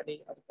wait for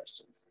any other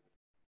questions.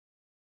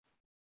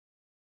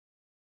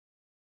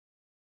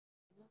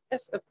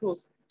 Yes, of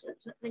course.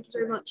 Thank you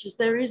very much. As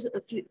there is a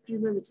few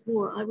moments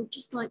more, I would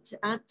just like to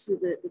add to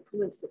the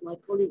comments that my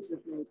colleagues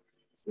have made,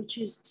 which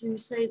is to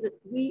say that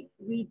we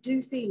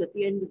do feel at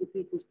the end of the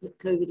People's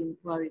COVID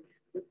inquiry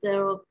that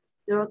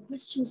there are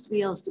questions to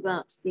be asked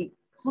about the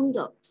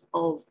conduct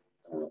of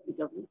the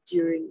government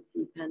during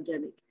the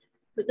pandemic,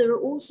 but there are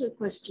also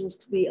questions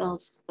to be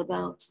asked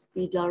about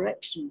the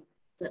direction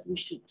that we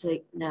should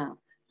take now.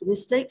 The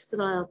mistakes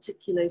that I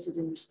articulated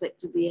in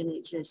respect of the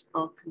NHS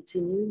are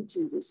continuing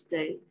to this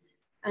day.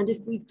 And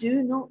if we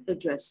do not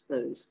address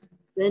those,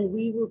 then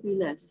we will be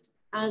left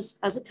as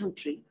a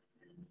country,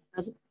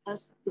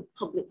 as the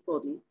public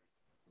body,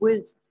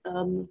 with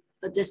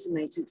a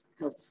decimated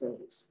health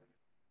service.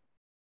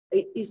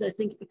 It is, I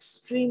think,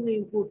 extremely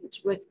important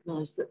to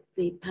recognize that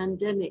the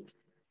pandemic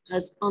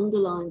has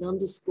underlined,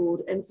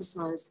 underscored,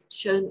 emphasized,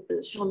 shone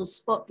a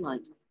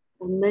spotlight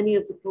on many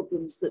of the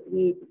problems that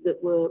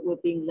were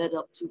being led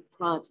up to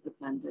prior to the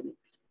pandemic.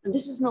 And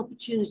this is an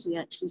opportunity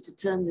actually to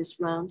turn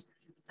this round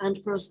and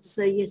for us to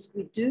say, yes,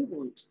 we do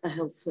want a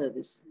health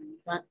service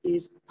that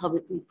is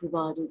publicly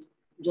provided,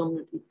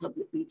 predominantly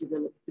publicly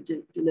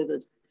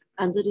delivered,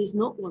 and that is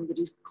not one that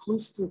is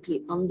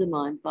constantly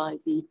undermined by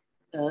the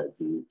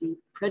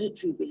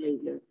predatory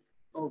behavior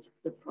of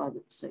the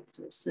private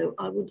sector. So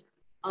I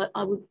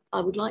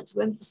would like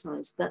to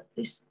emphasize that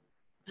this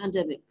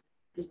pandemic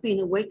has been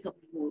a wake-up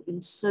call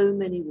in so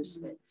many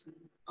respects.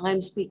 I'm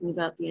speaking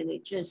about the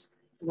NHS,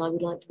 and I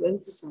would like to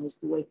emphasize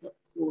the wake-up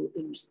call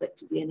in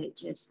respect of the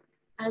NHS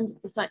and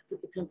the fact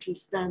that the country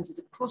stands at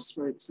a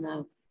crossroads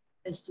now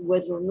as to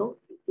whether or not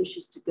it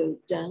wishes to go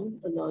down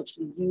a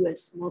largely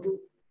US model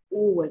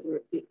or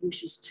whether it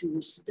wishes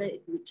to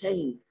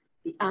retain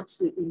the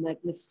absolutely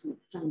magnificent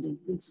founding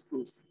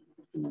principles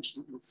of the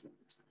National Health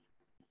Service.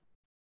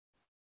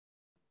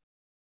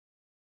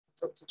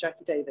 Dr.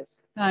 Jackie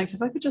Davis. Thanks.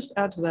 If I could just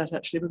add to that,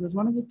 actually, because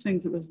one of the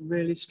things that was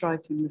really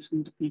striking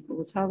listening to people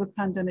was how the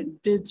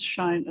pandemic did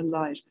shine a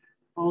light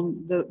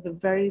on the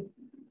very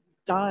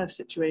dire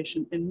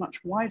situation in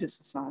much wider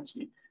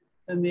society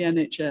than the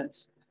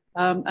NHS.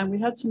 And we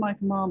had Sir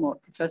Michael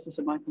Marmot, Professor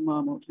Sir Michael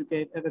Marmot, who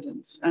gave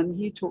evidence, and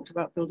he talked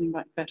about building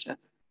back better.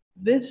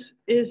 This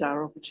is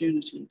our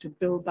opportunity to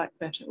build back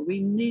better.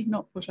 We need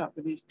not put up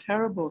with these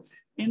terrible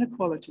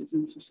inequalities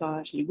in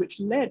society,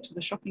 which led to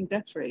the shocking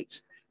death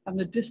rates and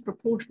the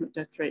disproportionate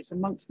death rates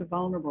amongst the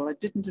vulnerable. I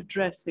didn't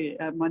address the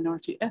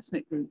minority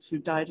ethnic groups who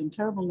died in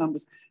terrible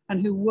numbers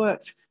and who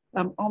worked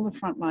on the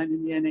front line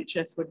in the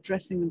NHS, were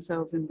dressing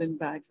themselves in bin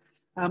bags,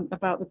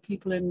 about the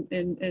people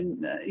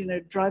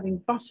in driving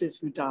buses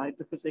who died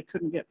because they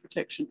couldn't get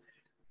protection.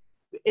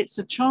 It's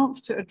a chance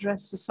to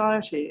address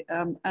society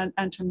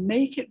and to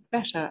make it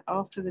better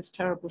after this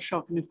terrible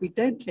shock. And if we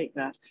don't take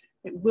that,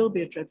 it will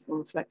be a dreadful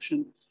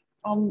reflection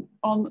on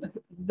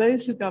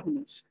those who govern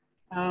us.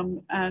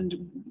 And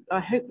I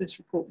hope this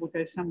report will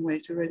go some way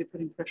to really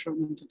putting pressure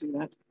on them to do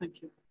that.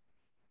 Thank you.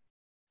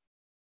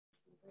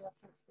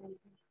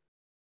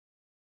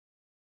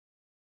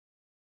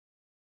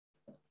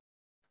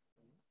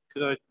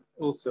 Could I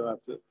also add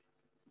that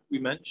we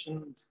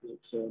mentioned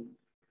that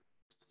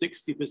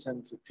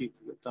 60% of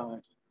people that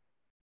died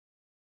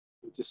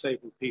were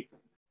disabled people.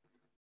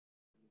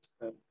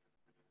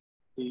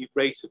 The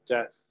rate of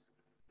death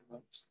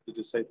amongst the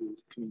disabled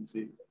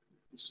community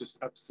is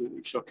just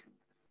absolutely shocking.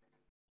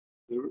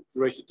 The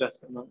rate of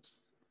death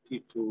amongst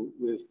people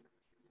with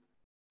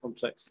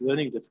complex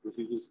learning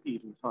difficulties was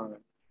even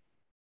higher.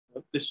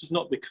 This was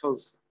not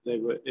because they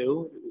were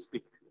ill, it was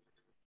because,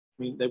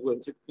 they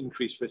weren't at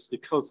increased risk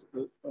because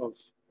of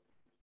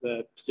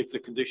their particular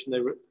condition. They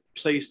were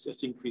placed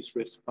at increased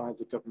risk by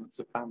the government's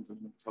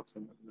abandonment of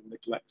them and the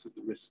neglect of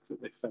the risks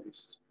that they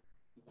faced,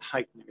 the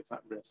heightening of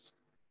that risk.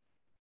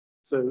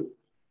 So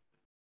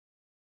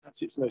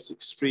at its most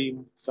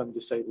extreme, some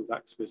disabled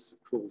activists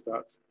have called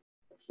that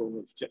a form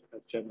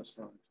of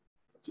genocide,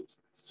 but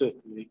it's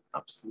certainly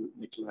absolute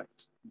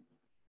neglect.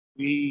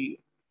 We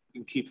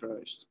in Keep Our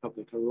NHS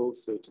Public are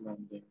also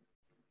demanding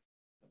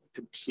a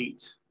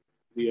complete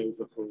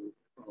re-overhaul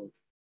of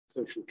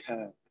social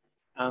care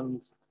and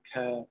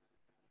care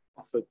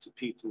offered to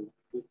people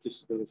with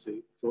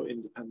disability for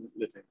independent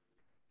living.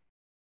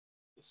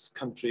 This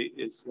country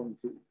is one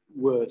of the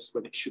worst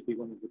when it should be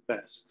one of the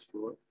best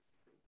for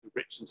the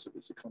richness of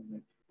its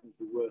economy, and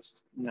the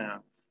worst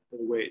now for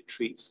the way it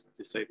treats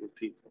disabled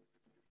people.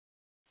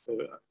 So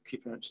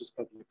Keep Our NHS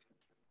Public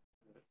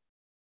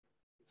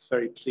is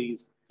very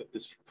pleased that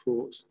this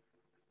report,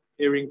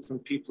 hearing from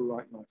people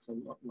like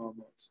Michael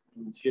Marmot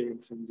and hearing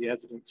from the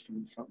evidence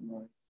from the front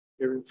line,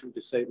 hearing from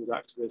disabled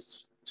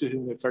activists to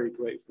whom we're very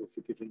grateful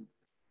for giving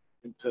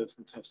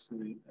in-person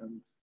testimony and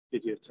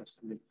video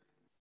testimony.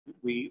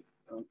 We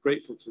are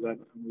grateful to them,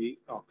 and we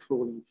are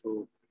calling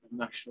for a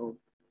national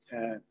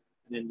care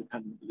and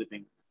independent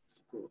living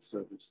support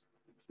service.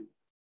 Thank you.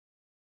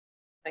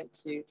 Thank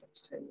you,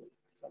 Dr.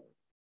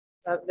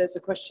 Tony. There's a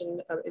question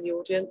in the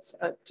audience.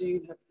 Do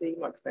you have the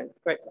microphone?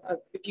 Great.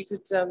 If you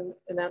could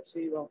announce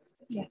who you are.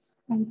 Yes,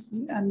 thank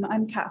you.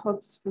 I'm Kat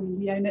Hobbs from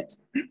We Own It.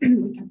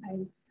 We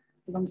campaign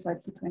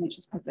alongside Keep Our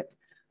NHS Public.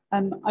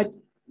 I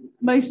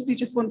mostly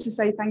just want to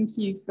say thank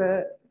you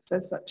for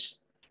such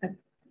a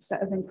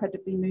set of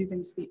incredibly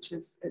moving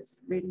speeches.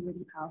 It's really,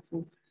 really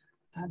powerful.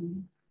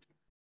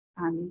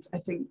 And I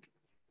think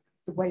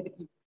the way that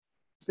you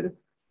sort of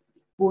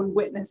borne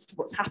witness to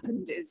what's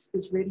happened is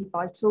really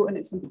vital, and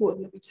it's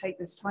important that we take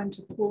this time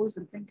to pause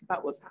and think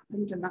about what's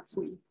happened, and that's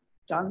what you've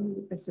done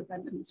with this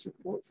event and this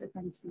report, so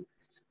thank you.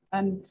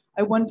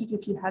 I wondered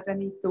if you had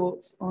any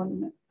thoughts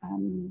on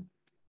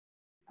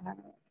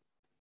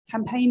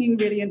campaigning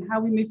really, and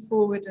how we move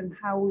forward, and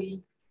how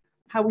we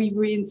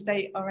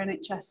reinstate our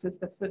NHS as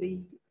the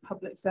fully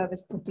public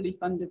service, properly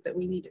funded that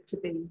we need it to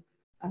be.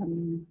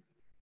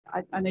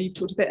 I know you've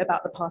talked a bit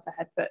about the path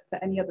ahead, but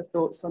any other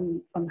thoughts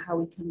on how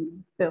we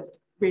can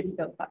really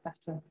build that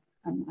better,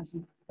 as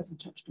you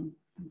touched on?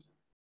 Thank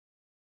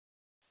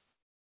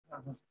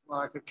you. Well,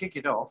 I could kick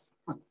it off.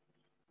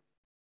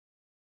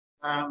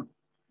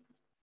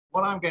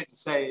 What I'm going to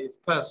say is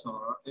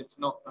personal. It's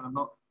not. I'm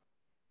not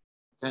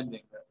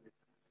pretending that we've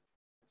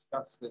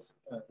discussed this.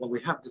 Well,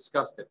 we have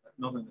discussed it, but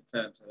not in the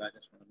terms that I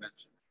just want to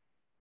mention.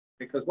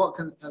 Because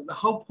the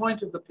whole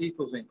point of the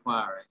People's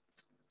Inquiry,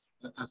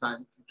 as I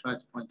tried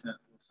to point out,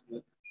 was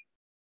that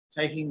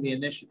taking the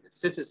initiative,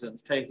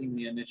 citizens taking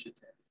the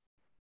initiative.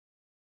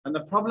 And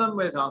the problem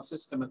with our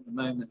system at the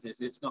moment is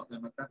it's not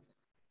democratic.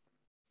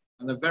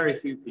 And there are very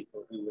few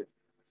people who would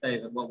say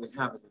that what we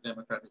have is a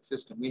democratic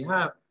system. We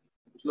have,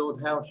 it was Lord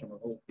Hailsham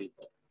of all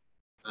people.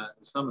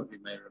 Some of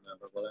you may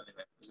remember, well,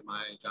 anyway, because of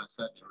my age, I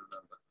certainly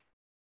remember.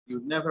 You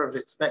would never have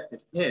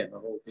expected him,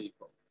 of all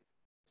people,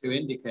 to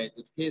indicate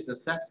that his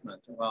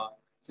assessment of our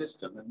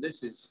system, and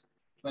this is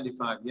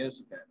 25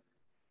 years ago,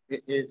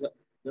 it is that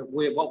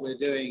what we're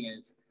doing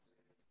is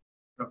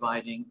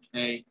providing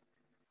a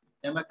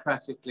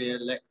democratically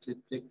elected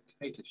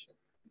dictatorship.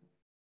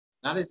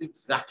 That is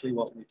exactly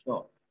what we've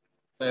got.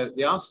 So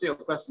the answer to your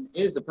question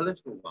is a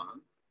political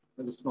one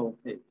with a small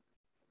p.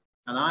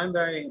 And I'm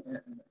very,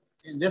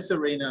 in this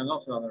arena and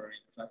lots of other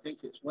arenas, I think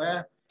it's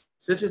where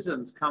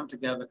citizens come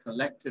together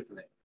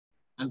collectively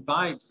and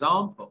by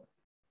example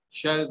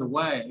show the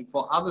way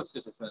for other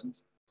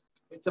citizens.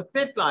 It's a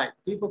bit like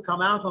people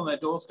come out on their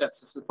doorsteps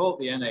to support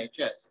the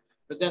NHS,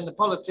 but then the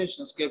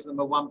politicians give them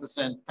a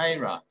 1% pay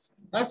rise.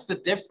 That's the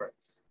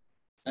difference.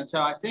 And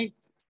so I think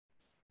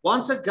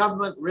once a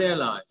government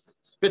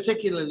realizes,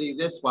 particularly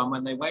this one,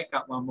 when they wake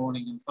up one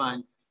morning and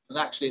find that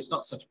actually it's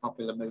not such a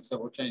popular move, so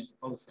we'll change the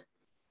policy.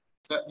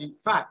 So in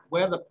fact,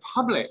 where the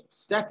public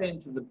step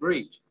into the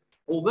breach,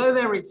 although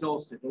they're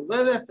exhausted,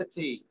 although they're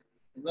fatigued,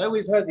 although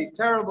we've heard these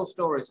terrible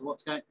stories of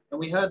what's going, and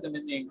we heard them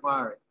in the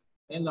inquiry,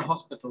 in the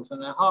hospitals,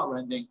 and they're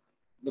heartrending,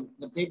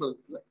 the people,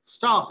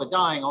 staff are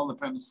dying on the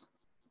premises.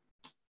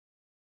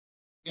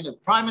 You know,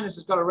 Prime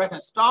Minister's got to reckon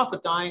staff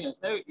are dying,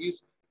 there's no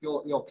use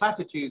your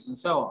platitudes and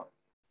so on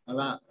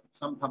about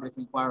some public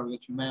inquiry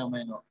which you may or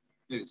may not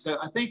do. So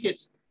I think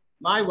it's,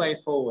 my way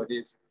forward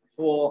is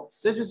for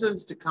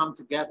citizens to come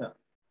together,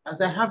 as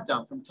they have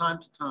done from time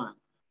to time,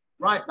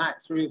 right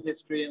back through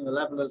history and the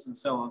levelers and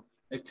so on.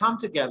 They've come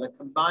together,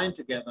 combined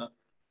together,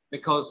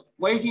 because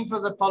waiting for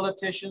the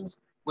politicians,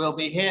 we'll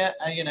be here,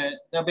 you know,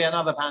 there'll be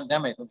another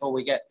pandemic before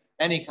we get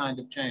any kind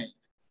of change.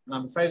 And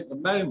I'm afraid at the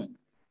moment,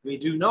 we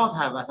do not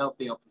have a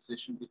healthy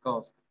opposition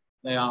because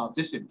they are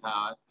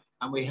disempowered.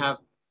 And we have,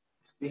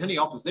 the only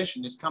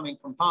opposition is coming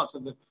from parts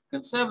of the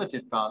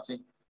Conservative Party,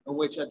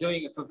 which are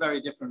doing it for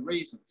very different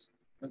reasons.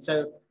 And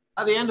so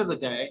at the end of the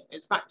day,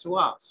 it's back to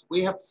us.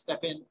 We have to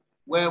step in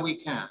where we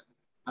can.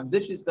 And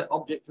this is the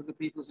object of the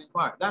People's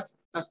Inquiry. That's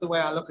the way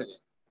I look at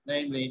it.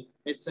 Namely,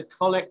 it's a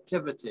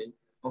collectivity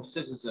of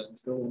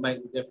citizens that will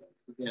make the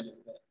difference at the end of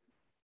the day.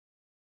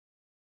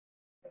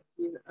 Thank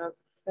you.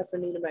 Professor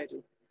Nina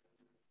Modi.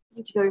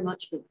 Thank you very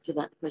much for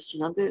that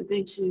question. I'm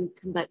going to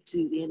come back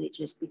to the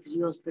NHS because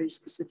you asked very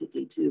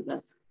specifically too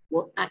about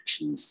what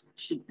actions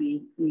should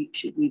we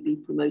be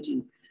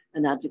promoting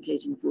and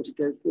advocating for to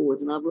go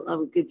forward. And I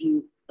will give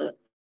you 5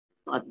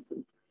 of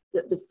them.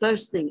 The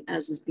first thing,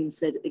 as has been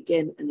said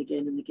again and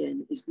again and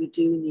again, is we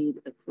do need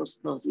a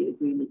cross-party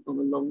agreement on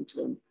a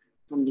long-term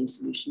funding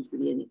solution for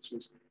the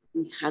NHS.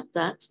 We had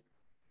that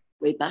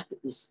way back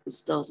at the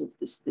start of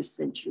this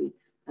century,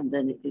 and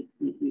then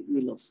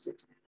we lost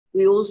it.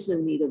 We also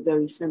need a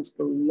very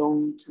sensible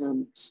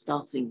long-term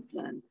staffing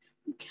plan.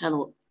 You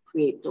cannot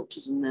create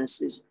doctors and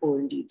nurses or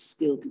indeed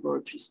skilled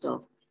laboratory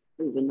staff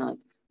overnight.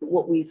 But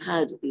what we've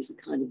had is a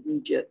kind of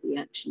knee-jerk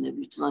reaction.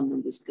 Every time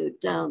numbers go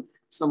down,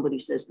 somebody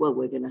says, well,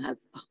 we're going to have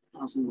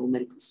 1,000 more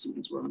medical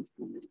students or 100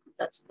 more medical.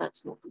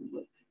 That's not going to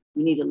work.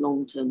 We need a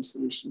long-term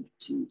solution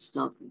to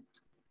staffing.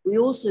 We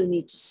also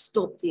need to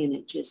stop the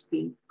NHS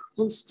being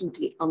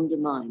constantly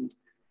undermined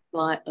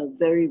by a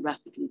very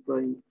rapidly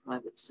growing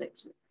private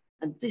sector.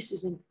 And this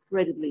is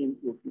incredibly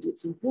important.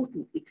 It's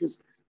important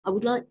because I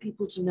would like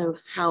people to know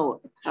how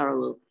a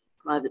parallel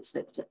private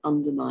sector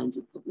undermines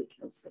a public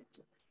health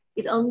sector.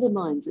 It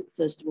undermines it,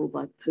 first of all,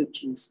 by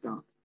poaching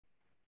staff.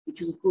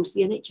 Because, of course,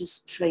 the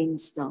NHS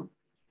trains staff,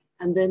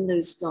 and then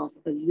those staff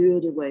are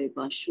lured away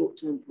by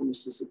short-term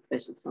promises of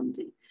better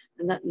funding.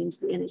 And that means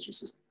the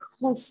NHS is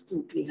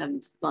constantly having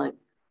to fight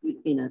with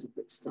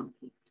inadequate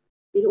staffing.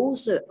 It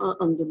also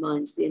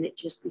undermines the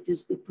NHS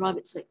because the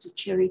private sector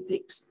cherry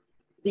picks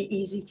the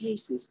easy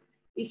cases.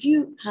 If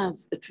you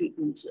have a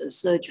treatment, a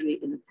surgery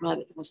in a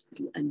private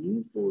hospital and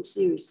you fall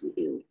seriously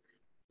ill,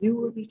 you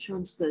will be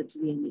transferred to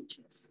the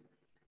NHS.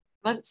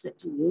 Private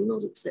sector will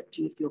not accept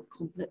you if you're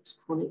complex,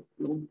 chronic,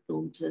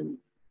 long-term.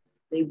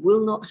 They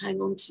will not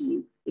hang on to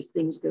you if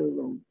things go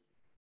wrong.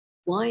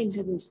 Why in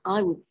heavens,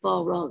 I would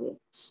far rather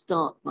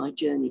start my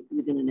journey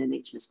within an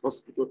NHS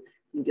hospital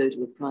than go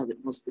to a private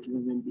hospital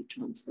and then be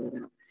transferred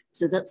out.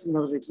 So that's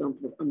another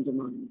example of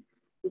undermining.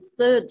 The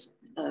third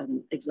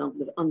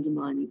example of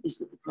undermining is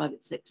that the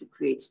private sector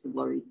creates the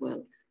worried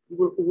well.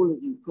 All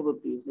of you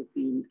probably have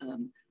been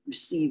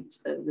received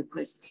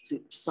requests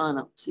to sign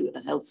up to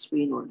a health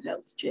screen or a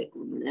health check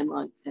or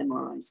an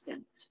MRI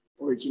scan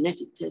or a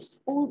genetic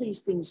test. All these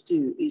things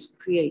do is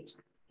create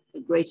a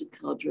greater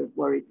cadre of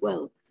worried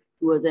well,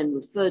 who are then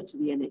referred to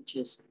the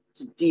NHS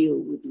to deal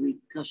with the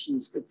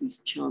repercussions of these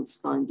chance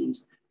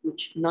findings,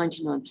 which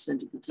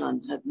 99% of the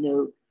time have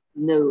no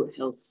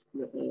health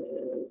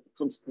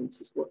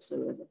consequences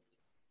whatsoever.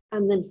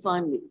 And then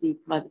finally, the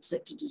private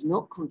sector does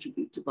not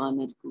contribute to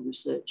biomedical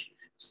research.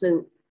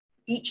 So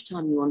each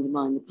time you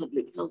undermine the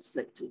public health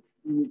sector,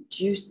 you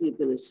reduce the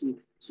ability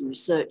to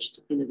research,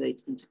 to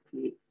innovate, and to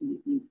create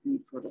new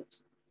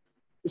products.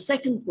 The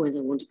second point I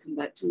want to come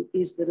back to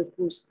is that, of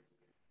course,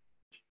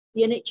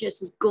 the NHS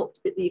has got,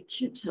 the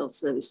acute health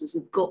services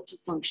have got to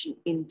function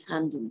in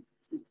tandem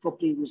with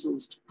properly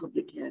resourced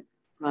public care,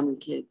 primary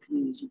care,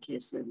 community care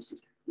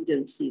services. We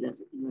don't see that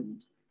at the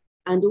moment.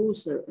 And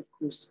also, of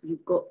course,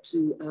 you've got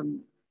to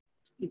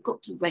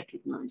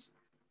recognise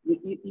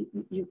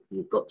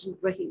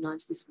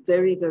this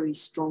very, very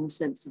strong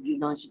sense of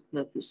united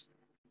purpose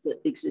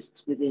that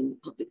exists within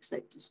public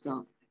sector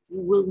staff.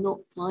 You will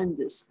not find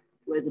this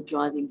where the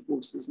driving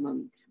force is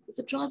money. But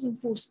the driving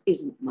force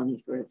isn't money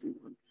for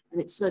everyone. And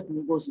it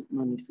certainly wasn't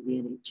money for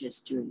the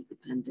NHS during the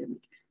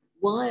pandemic.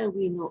 Why are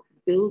we not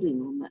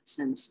building on that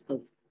sense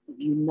of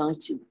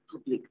united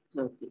public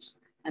purpose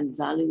and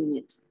valuing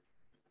it?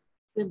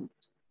 We're not.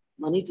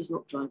 Money does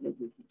not drive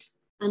everything.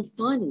 And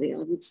finally,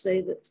 I would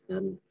say that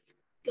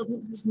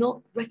government has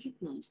not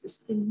recognised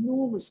this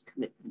enormous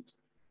commitment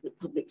that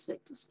public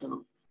sector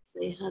staff.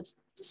 They have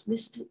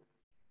dismissed it,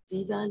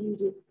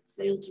 devalued it,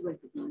 failed to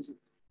recognise it,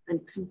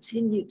 and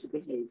continue to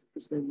behave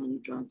as though money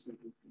drives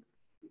everything.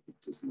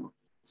 It does not.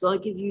 So I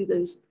give you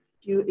those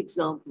few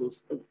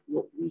examples of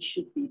what we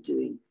should be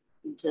doing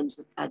in terms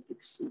of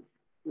advocacy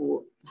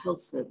for the health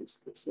service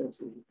that serves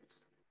all of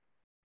us.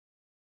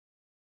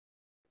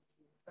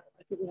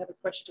 I think we have a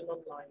question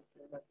online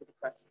from a member of the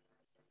press.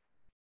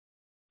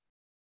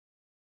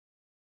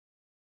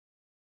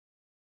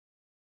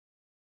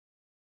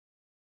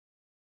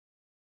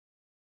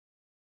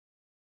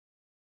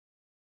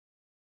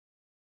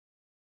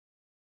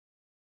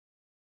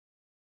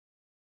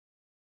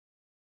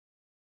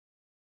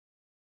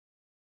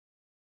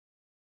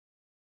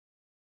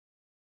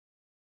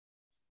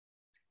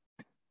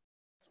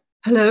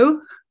 Hello,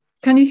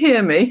 can you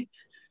hear me?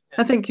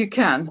 I think you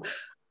can.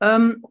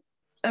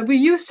 We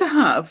used to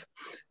have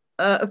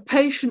a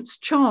patient's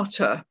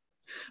charter.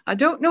 I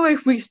don't know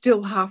if we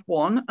still have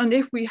one, and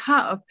if we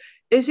have,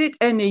 is it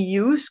any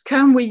use?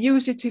 Can we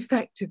use it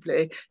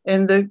effectively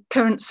in the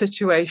current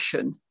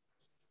situation?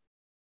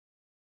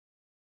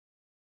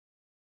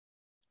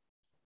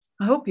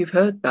 I hope you've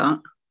heard that.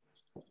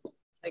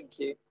 Thank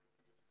you.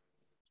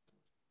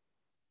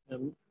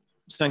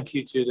 Thank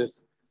you,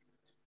 Judith.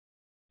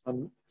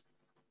 I'm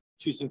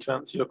choosing to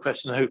answer your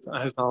question. I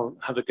hope I'll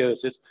have a go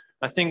at it.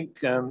 I think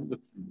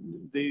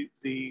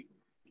the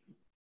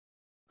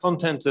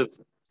content of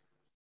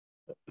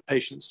a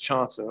patient's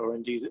charter, or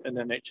indeed an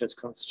NHS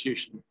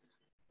constitution,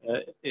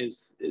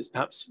 is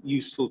perhaps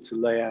useful to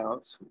lay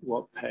out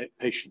what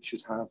patients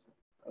should have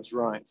as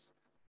rights.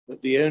 But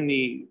the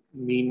only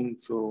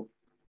meaningful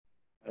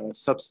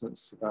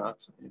substance to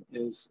that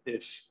is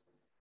if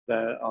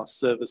there are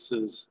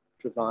services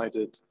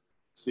provided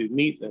to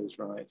meet those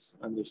rights,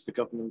 and if the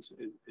government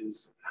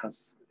is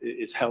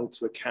held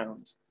to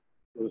account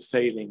for the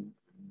failing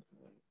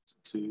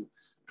to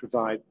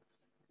provide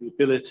the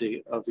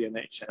ability of the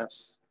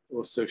NHS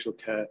or social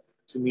care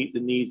to meet the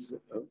needs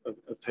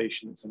of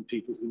patients and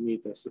people who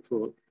need their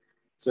support.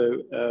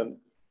 So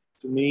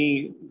for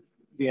me,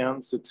 the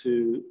answer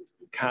to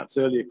Kat's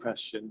earlier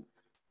question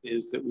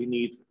is that we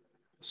need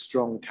a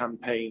strong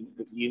campaign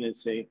of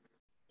unity,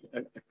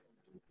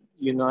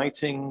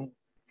 uniting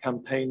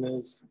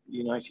campaigners,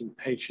 uniting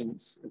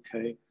patients,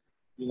 okay,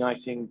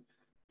 uniting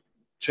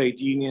trade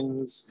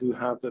unions who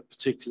have a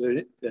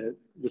particular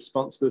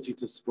responsibility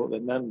to support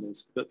their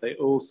members, but they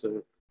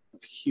also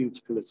have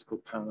huge political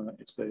power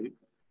if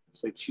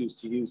they choose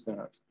to use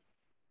that.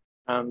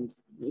 And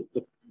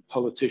the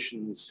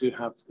politicians who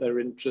have their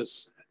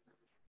interests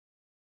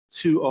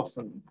too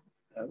often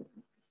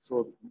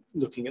for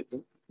looking at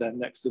their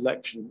next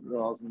election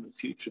rather than the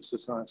future of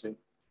society.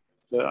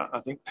 So I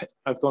think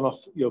I've gone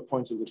off your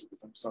point a little bit,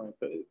 I'm sorry,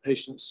 but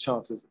patients'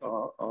 charters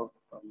are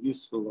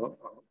useful,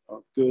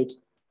 are good,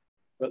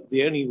 But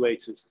the only way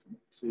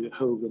to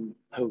hold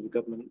the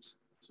government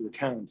to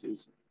account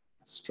is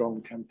a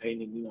strong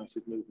campaigning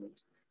united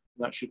movement.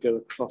 And that should go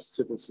across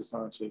civil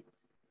society.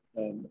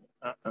 And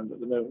at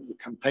the moment, the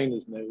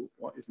campaigners know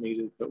what is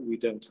needed, but we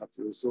don't have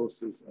the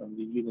resources and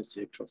the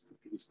unity across the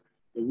piece.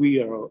 But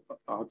we are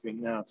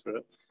arguing now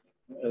for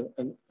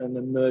an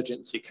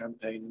emergency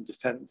campaign in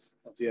defence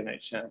of the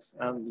NHS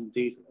and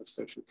indeed of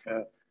social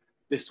care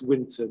this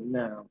winter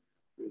now,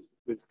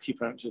 with key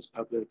branches,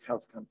 public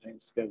health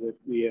campaigns together,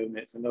 We Own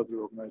It and other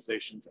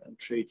organisations and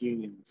trade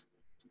unions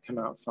to come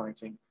out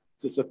fighting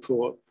to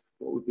support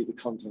what would be the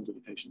content of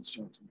the Patients'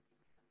 Charter.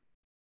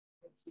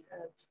 Thank you.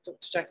 Dr.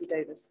 Jackie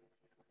Davis.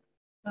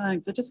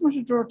 Thanks. I just want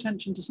to draw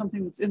attention to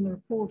something that's in the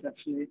report,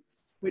 actually,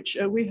 which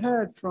we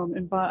heard from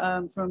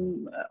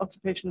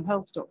occupational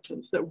health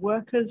doctors, that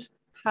workers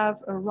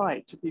have a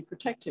right to be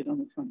protected on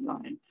the front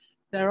line.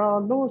 There are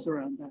laws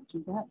around that,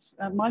 and perhaps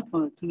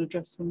Michael can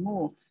address them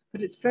more,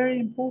 but it's very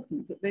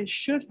important that they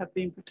should have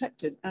been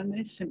protected, and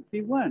they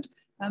simply weren't.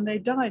 And they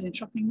died in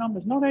shocking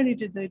numbers. Not only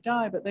did they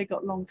die, but they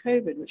got long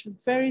COVID, which has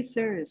very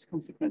serious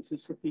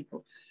consequences for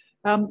people.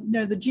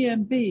 The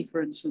GMB,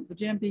 for instance, the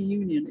GMB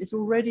union is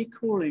already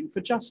calling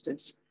for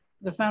justice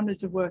for the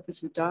families of workers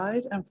who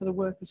died and for the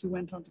workers who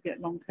went on to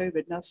get long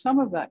COVID. Now, some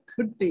of that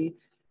could be,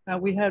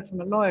 we heard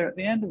from a lawyer at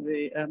the end of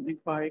the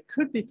inquiry,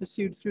 could be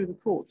pursued through the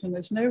courts, and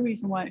there's no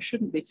reason why it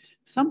shouldn't be.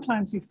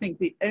 Sometimes you think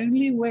the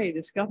only way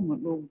this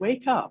government will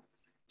wake up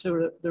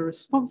to the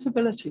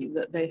responsibility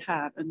that they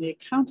have and the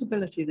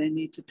accountability they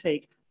need to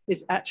take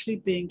is actually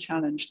being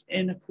challenged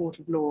in a court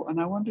of law. And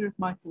I wonder if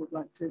Michael would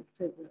like to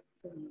take that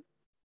further.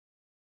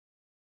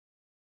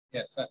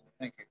 Yes, certainly.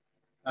 Thank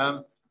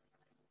you.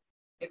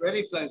 It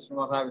really flows from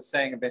what I was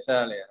saying a bit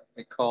earlier,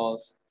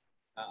 because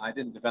I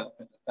didn't develop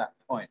it at that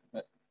point,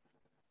 but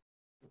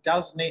it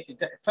does need,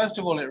 first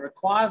of all, it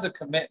requires a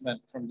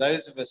commitment from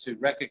those of us who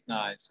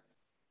recognize,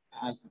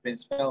 as has been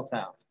spelled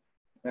out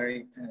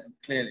very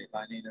clearly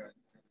by Nina and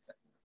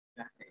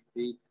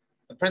Jackie,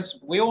 the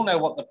principle. We all know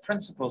what the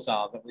principles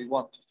are that we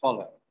want to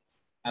follow,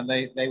 and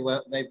they've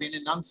been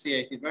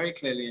enunciated very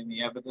clearly in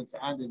the evidence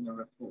and in the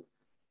report.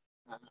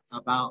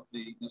 About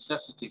the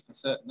necessity for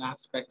certain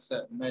aspects,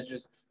 certain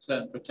measures,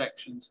 certain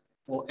protections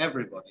for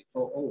everybody,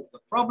 for all. The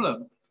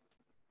problem,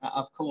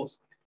 of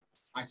course,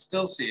 I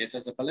still see it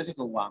as a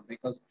political one,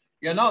 because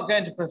you're not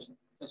going to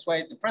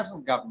persuade the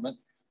present government,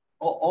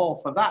 or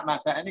for that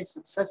matter, any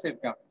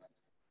successive government,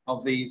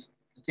 of these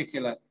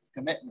particular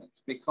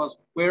commitments, because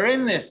we're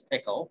in this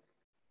pickle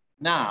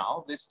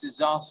now, this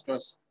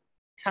disastrous,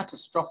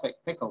 catastrophic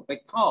pickle,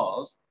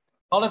 because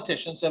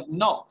politicians have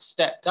not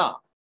stepped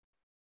up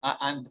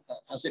and,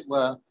 as it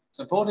were,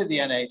 supported the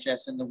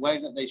NHS in the way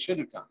that they should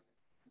have done.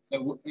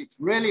 So it's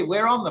really,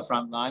 we're on the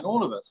front line,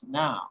 all of us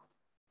now.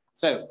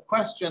 So the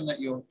question that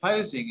you're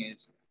posing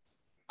is,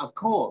 of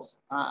course,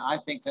 I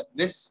think that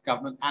this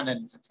government and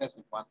any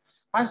successive one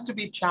has to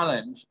be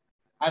challenged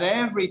at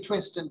every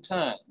twist and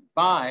turn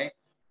by,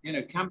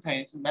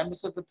 campaigns and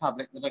members of the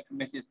public that are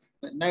committed,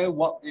 that know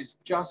what is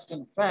just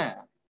and fair,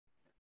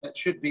 that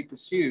should be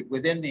pursued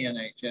within the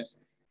NHS,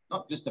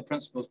 not just the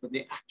principles, but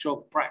the actual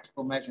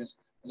practical measures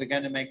that are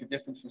going to make a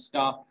difference for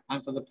staff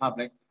and for the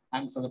public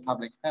and for the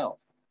public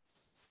health.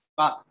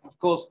 But of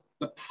course,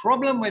 the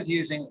problem with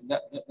using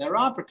that there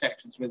are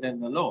protections within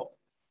the law.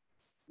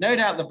 No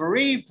doubt the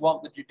bereaved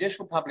want the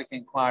judicial public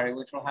inquiry,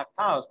 which will have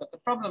powers, but the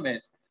problem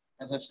is,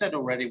 as I've said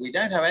already, we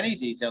don't have any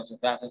details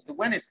of that as to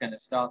when it's going to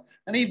start.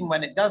 And even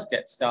when it does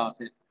get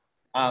started,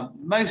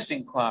 most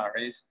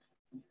inquiries,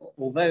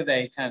 although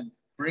they can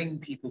bring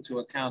people to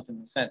account in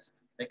the sense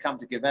they come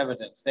to give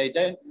evidence, they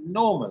don't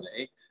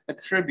normally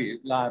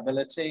attribute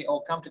liability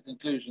or come to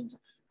conclusions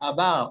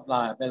about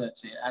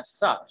liability as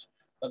such.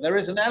 But there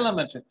is an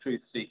element of truth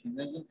seeking,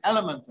 there's an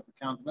element of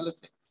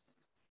accountability.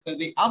 So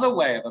the other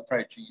way of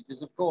approaching it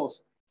is, of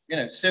course,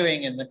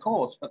 suing in the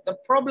courts. But the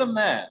problem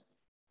there,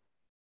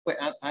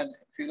 and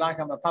if you like,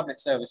 I'm a public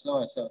service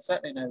lawyer, so I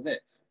certainly know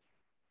this,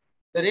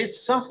 that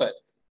it's suffered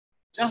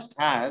just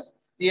as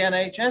the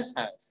NHS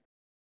has.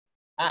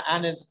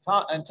 And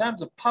in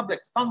terms of public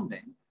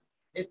funding,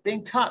 it's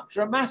been cut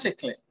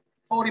dramatically,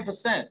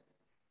 40%.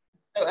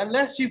 So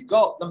unless you've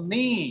got the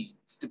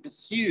means to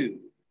pursue,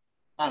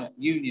 and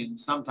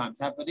unions sometimes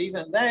have, but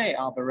even they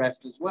are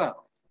bereft as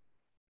well.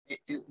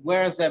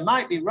 Whereas there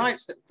might be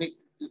rights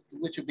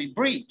which have been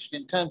breached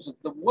in terms of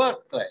the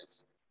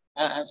workplace,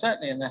 and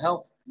certainly in the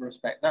health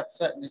respect, that's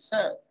certainly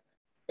so.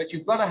 But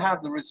you've got to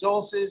have the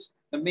resources,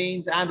 the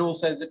means, and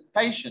also the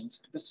patience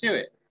to pursue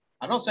it.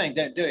 I'm not saying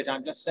don't do it,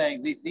 I'm just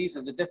saying these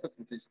are the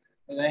difficulties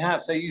that they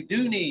have. So you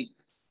do need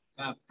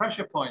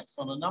pressure points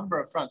on a number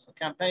of fronts, the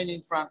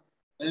campaigning front,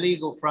 the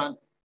legal front,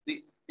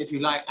 the, if you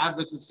like,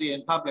 advocacy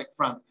and public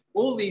front.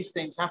 All these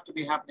things have to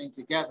be happening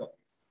together,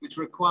 which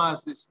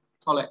requires this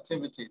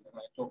collectivity that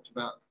I talked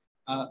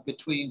about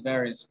between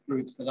various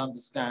groups that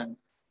understand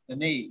the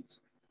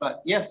needs.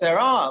 But yes, there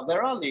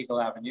are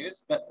legal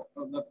avenues, but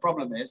the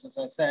problem is, as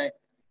I say,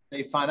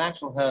 the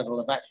financial hurdle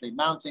of actually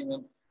mounting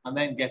them and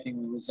then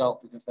getting the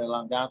result, because they'll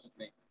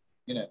undoubtedly,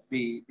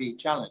 be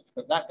challenged.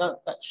 But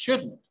that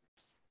shouldn't,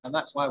 and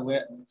that's why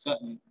we're, and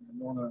certainly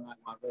Lorna and I,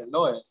 why we're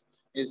lawyers,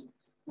 is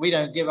we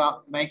don't give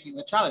up making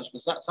the challenge,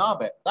 because that's our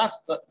bit. That's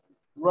the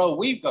role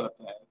we've got to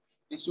play,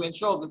 is to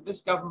ensure that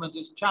this government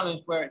is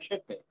challenged where it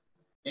should be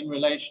in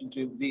relation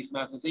to these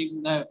matters,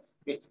 even though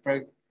it's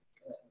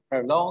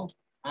prolonged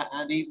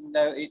and even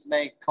though it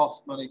may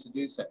cost money to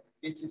do so.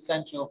 It's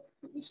essential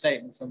that the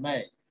statements are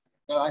made.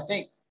 So I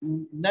think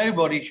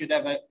nobody should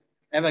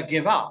ever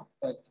give up,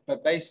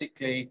 but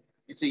basically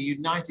it's a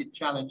united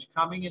challenge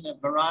coming in a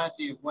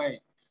variety of ways.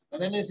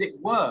 And then, as it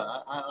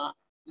were,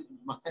 this is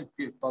my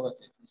view of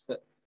politics, is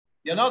that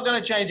you're not going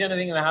to change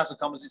anything in the House of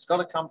Commons. It's got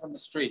to come from the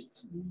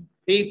streets.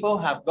 People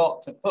have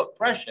got to put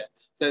pressure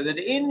so that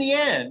in the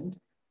end,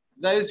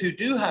 those who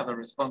do have a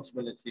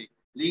responsibility,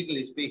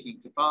 legally speaking,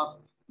 to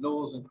pass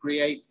laws and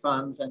create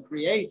funds and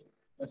create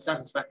a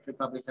satisfactory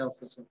public health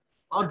system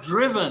are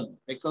driven,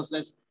 because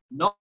there's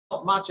not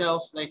much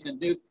else they can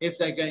do if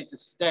they're going to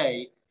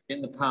stay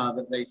in the power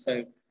that they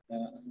so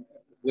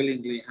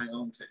willingly hang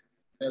on to.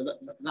 So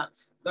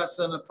that's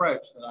an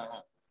approach that I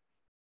have.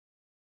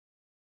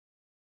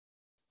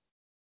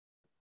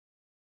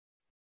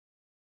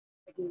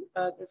 Thank you.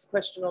 There's a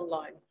question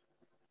online.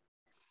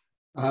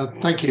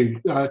 Thank you,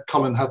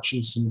 Colin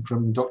Hutchinson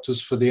from Doctors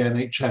for the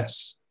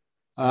NHS.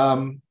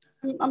 On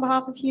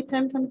behalf of Hugh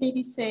Pym from the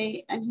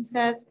BBC, and he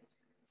says,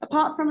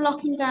 apart from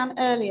locking down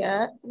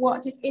earlier,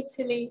 what did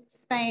Italy,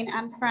 Spain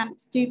and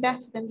France do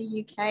better than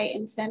the UK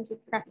in terms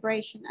of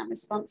preparation and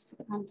response to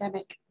the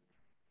pandemic?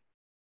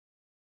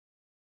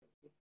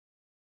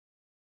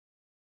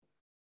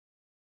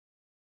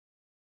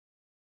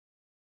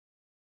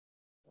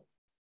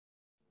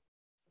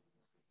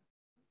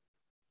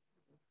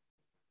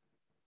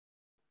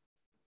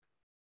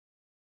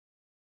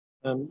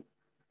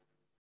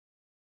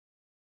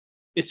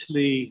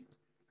 Italy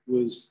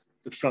was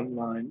the front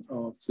line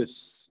of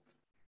this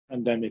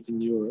pandemic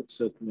in Europe,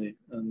 certainly,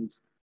 and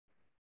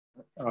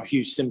our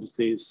huge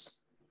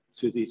sympathies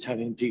to the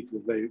Italian people.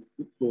 They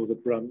bore the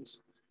brunt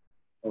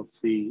of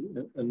the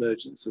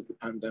emergence of the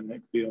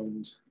pandemic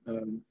beyond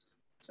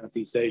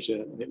Southeast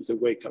Asia, and it was a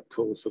wake-up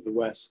call for the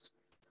West.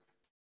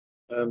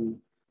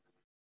 And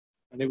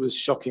it was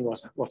shocking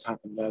what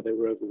happened there. They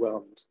were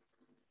overwhelmed.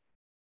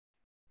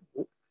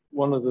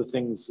 One of the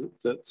things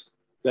that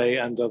they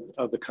and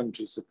other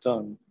countries have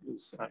done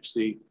was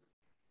actually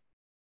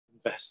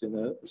invest in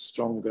a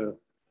stronger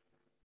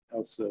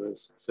health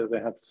service. So they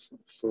had,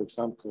 for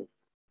example,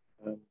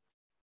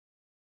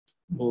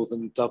 more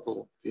than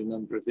double the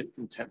number of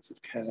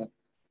intensive care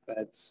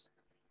beds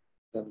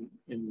than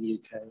in the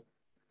UK.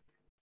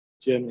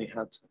 Germany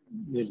had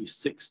nearly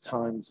 6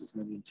 times as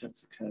many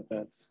intensive care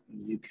beds in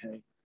the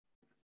UK,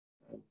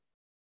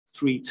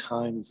 3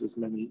 times as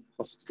many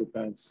hospital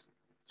beds,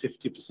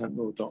 50%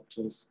 more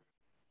doctors.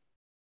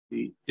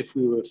 If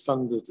we were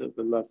funded at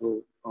the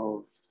level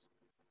of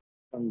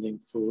funding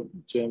for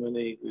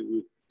Germany, we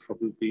would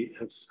probably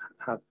have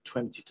had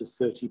 20 to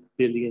 30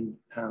 billion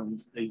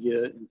pounds a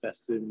year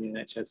invested in the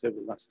NHS over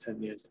the last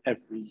 10 years,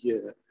 every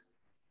year.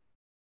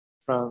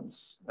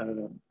 France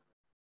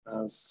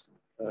has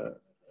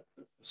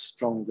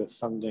stronger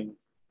funding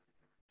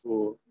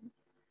for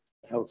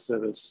the health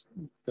service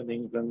than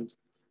England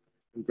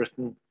and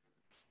Britain.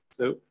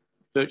 So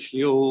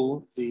virtually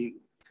all the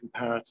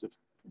comparative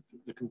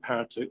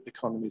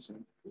economies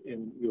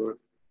in Europe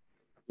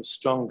have a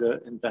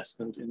stronger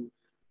investment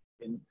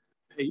in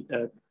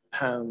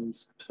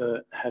pounds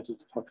per head of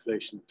the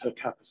population, per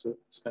capita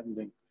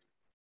spending.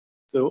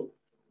 So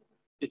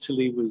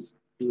Italy was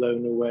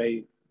blown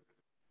away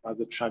by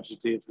the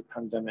tragedy of the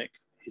pandemic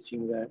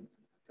hitting their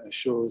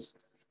shores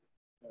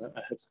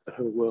ahead of the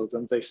whole world,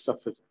 and they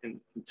suffered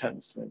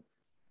intensely.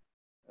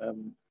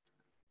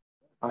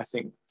 I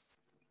think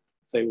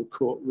they were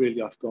caught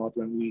really off guard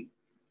when we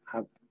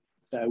had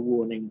their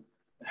warning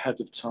ahead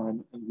of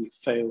time and we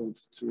failed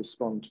to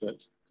respond to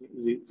it.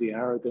 The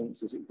arrogance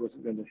that it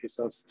wasn't going to hit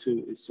us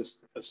too is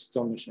just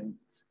astonishing,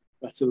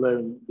 let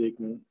alone the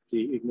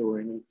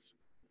ignoring of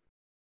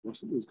what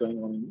was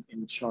going on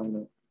in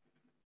China.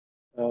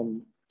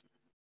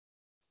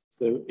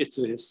 So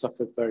Italy has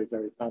suffered very,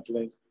 very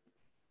badly.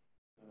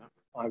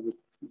 I would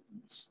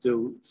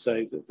still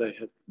say that they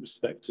have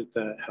respected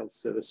their health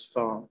service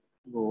far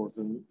more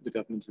than the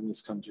government in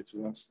this country for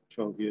the last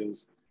 12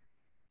 years.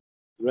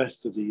 The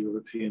rest of the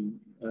European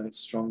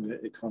stronger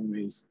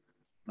economies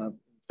have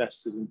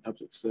invested in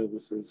public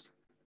services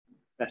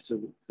better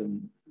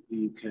than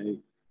the UK.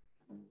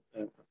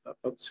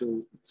 Up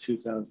till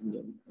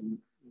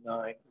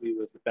 2009, we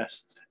were the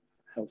best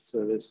health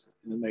service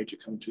in a major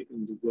country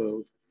in the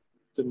world,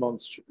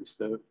 demonstrably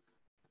so.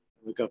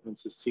 The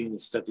government has seen a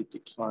steady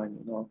decline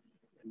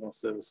in our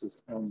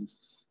services and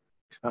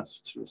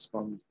capacity to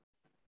respond.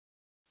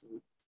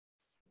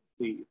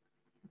 The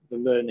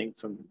learning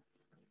from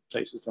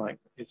places like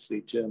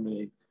Italy,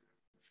 Germany,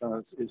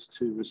 France is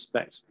to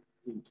respect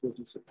the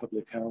importance of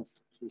public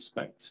health, to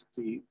respect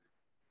the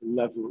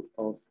level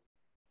of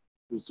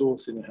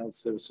resource in a health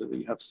service so that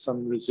you have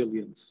some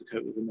resilience to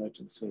cope with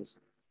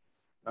emergencies.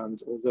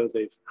 And although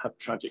they've had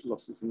tragic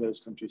losses in those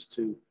countries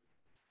too,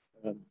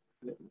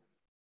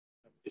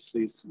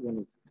 Italy's one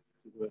of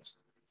the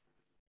worst.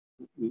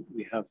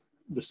 We have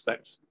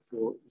respect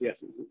for the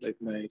efforts that they've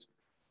made.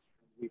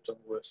 We've done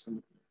worse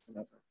than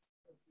ever.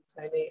 Thank you,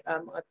 Tony.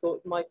 I've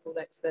got Michael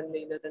next, then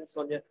Nina, then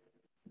Sonia.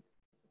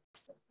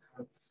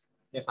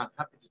 Yes, I'm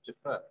happy to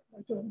defer.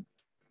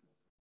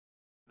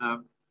 I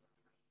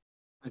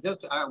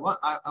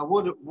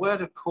would a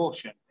word of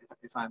caution,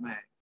 if I may.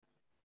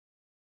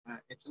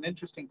 It's an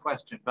interesting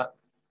question, but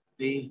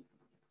I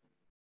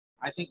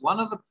think one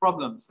of the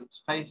problems that's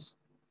faced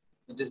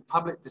the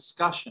public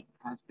discussion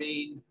has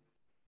been,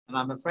 and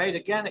I'm afraid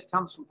again it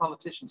comes from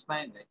politicians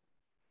mainly,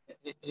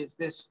 is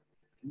this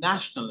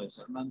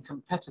nationalism and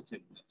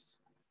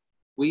competitiveness.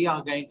 We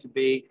are going to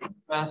be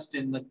first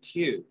in the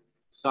queue.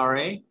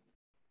 Sorry,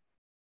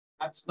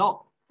 that's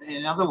not,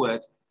 in other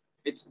words,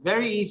 it's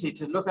very easy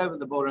to look over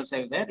the border and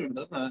say, they're doing,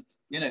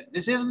 you know,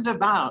 this isn't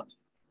about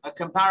a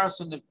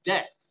comparison of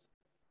deaths.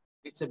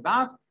 It's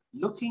about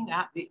looking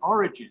at the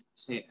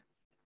origins here.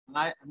 And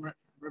I'm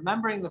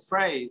remembering the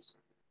phrase,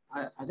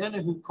 I don't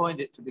know who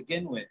coined it to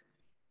begin with.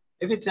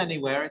 If it's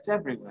anywhere, it's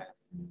everywhere.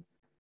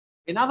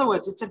 In other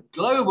words, it's a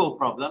global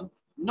problem,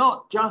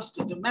 not just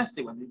a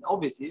domestic one. It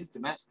obviously is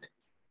domestic.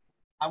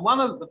 And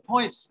one of the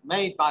points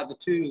made by the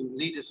two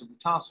leaders of the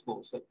task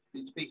force that have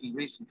been speaking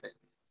recently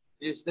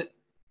is that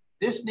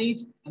this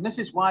needs, and this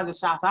is why the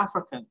South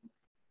African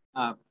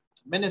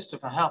Minister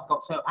for Health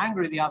got so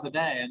angry the other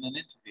day in an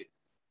interview,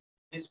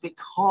 is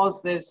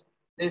because there's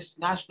this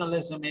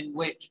nationalism in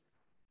which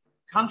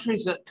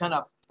countries that can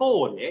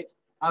afford it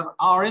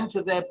are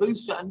into their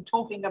booster and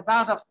talking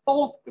about a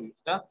fourth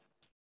booster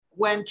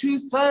when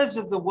 2/3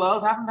 of the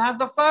world haven't had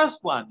the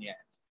first one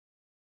yet.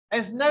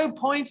 There's no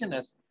point in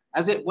us,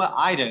 as it were,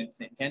 I don't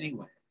think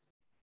anyway.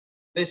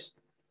 This,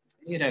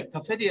 you know,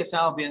 perfidious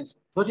Albions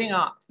putting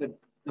up the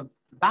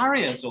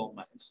barriers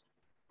almost.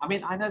 I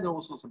mean, I know there are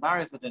all sorts of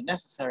barriers that are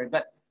necessary,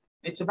 but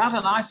it's about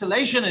an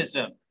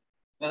isolationism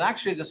that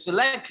actually the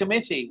select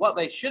committee, what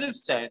they should have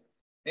said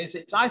is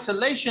it's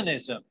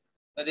isolationism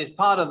that is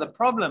part of the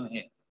problem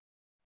here.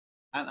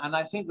 And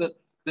I think that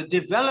the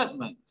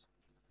development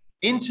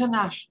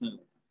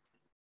internationally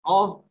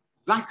of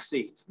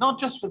vaccines, not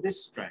just for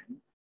this strain,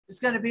 is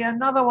going to be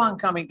another one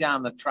coming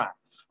down the track.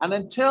 And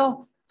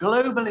until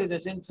globally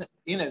there's,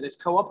 there's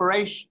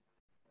cooperation,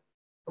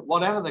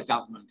 whatever the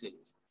government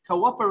is,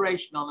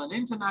 cooperation on an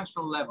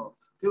international level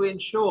to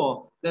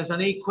ensure there's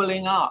an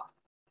equaling up,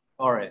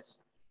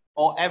 Boris,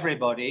 or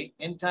everybody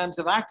in terms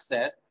of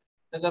access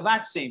to the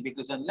vaccine,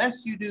 because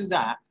unless you do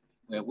that,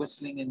 we're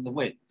whistling in the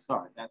wind.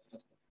 Sorry, that's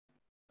not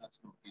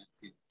good.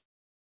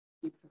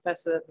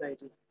 Professor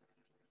Modi.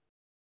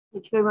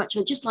 Thank you very much.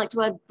 I'd just like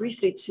to add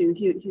briefly to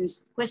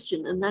Hugh's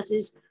question, and that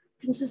is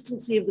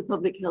consistency of the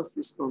public health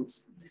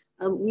response.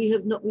 We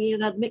have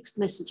had mixed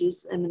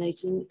messages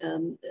emanating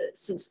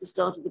since the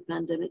start of the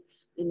pandemic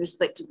in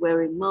respect of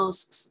wearing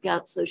masks,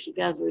 social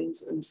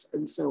gatherings,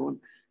 and so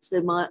on.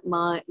 So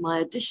my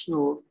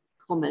additional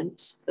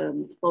comments,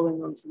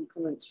 following on from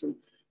comments from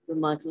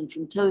Michael and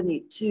from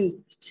Tony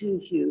to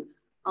Hugh,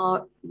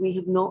 are we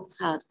have not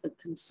had a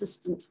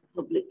consistent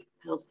public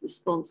health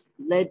response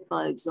led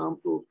by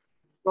example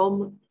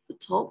from the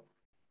top,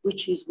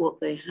 which is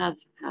what they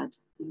have had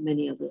in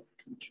many other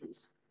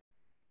countries.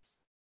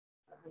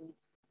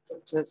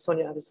 Dr.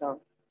 Sonia Adesara.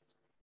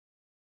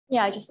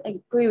 Yeah, I just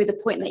agree with the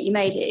point that you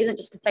made. It isn't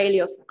just a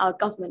failure of our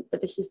government, but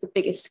this is the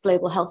biggest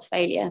global health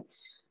failure.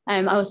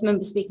 I also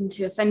remember speaking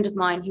to a friend of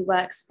mine who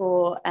works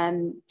for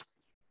one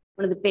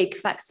of the big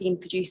vaccine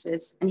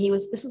producers, and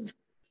this was a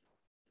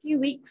few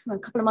weeks, a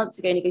couple of months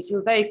ago, and he goes, you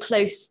were very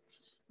close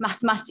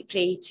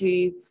mathematically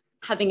to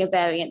having a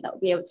variant that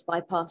will be able to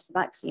bypass the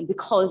vaccine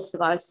because the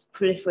virus is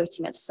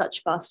proliferating at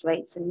such fast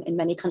rates in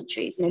many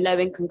countries. You know,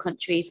 low-income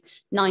countries,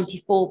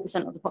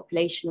 94% of the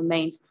population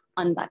remains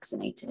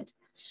unvaccinated.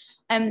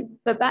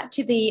 But back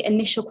to the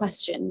initial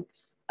question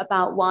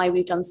about why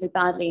we've done so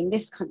badly in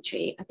this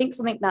country, I think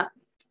something that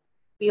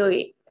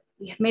we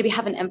maybe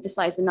haven't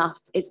emphasized enough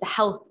is the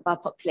health of our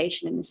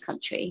population in this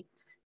country.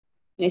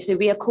 You know, so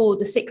we are called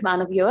the sick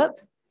man of Europe.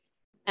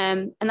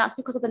 And that's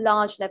because of the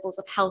large levels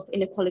of health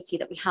inequality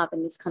that we have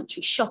in this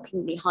country,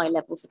 shockingly high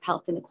levels of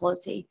health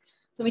inequality.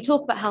 So when we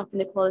talk about health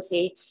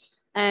inequality,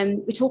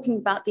 we're talking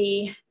about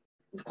in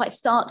quite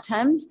stark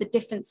terms, the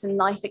difference in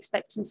life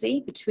expectancy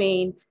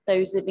between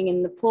those living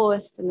in the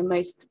poorest and the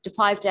most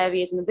deprived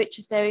areas and the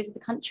richest areas of the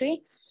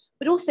country.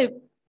 But also,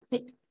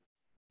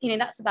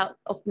 that's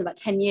often about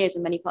 10 years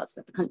in many parts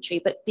of the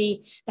country, but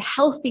the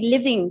healthy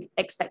living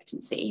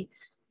expectancy,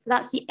 so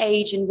that's the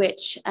age in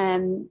which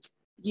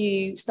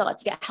you start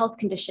to get health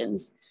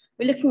conditions.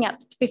 We're looking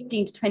at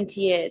 15 to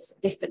 20 years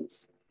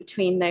difference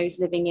between those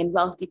living in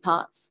wealthy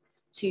parts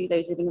to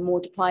those living in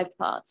more deprived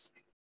parts.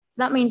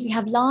 So that means we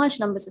have large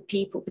numbers of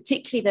people,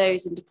 particularly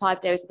those in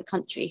deprived areas of the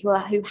country, who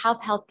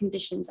have health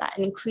conditions at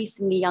an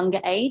increasingly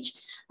younger age.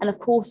 And of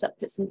course, that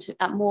puts them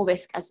at more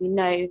risk, as we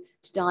know,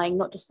 to dying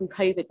not just from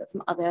COVID, but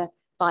from other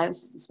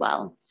viruses as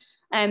well.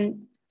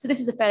 So this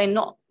is a failing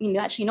not,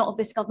 actually not of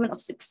this government, of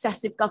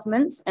successive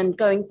governments, and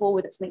going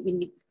forward, that's something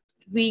we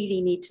really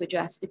need to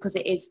address because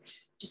it is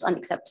just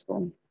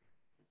unacceptable.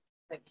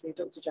 Thank you.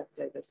 Dr. Jack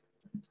Davis.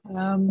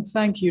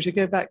 Thank you. To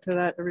go back to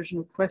that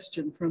original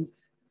question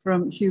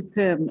from Hugh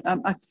Pym,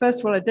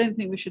 first of all, I don't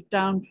think we should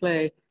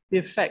downplay the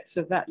effects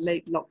of that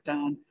late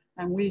lockdown.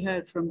 And we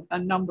heard from a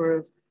number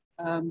of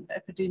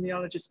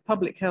epidemiologists,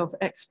 public health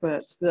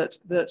experts,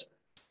 that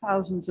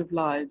thousands of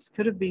lives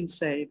could have been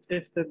saved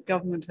if the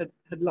government had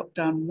locked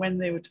down when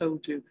they were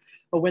told to,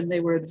 or when they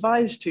were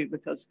advised to,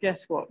 because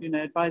guess what,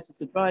 advisors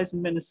advise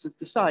and ministers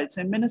decide.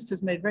 So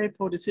ministers made very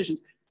poor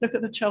decisions. Look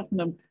at the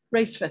Cheltenham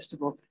Race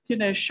Festival,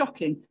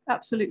 shocking,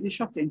 absolutely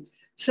shocking.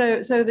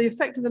 So the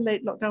effect of the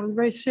late lockdown was a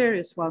very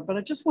serious one, but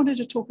I just wanted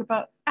to talk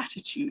about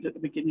attitude at the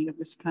beginning of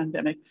this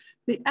pandemic.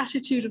 The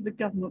attitude of the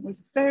government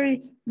was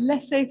very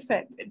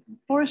laissez-faire.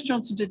 Boris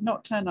Johnson did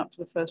not turn up to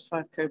the first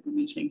 5 Cobra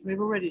meetings. We've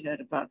already heard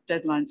about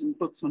deadlines and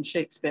books on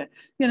Shakespeare.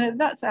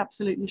 That's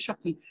absolutely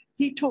shocking.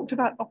 He talked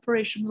about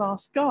Operation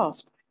Last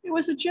Gasp. It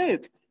was a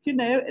joke.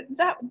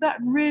 That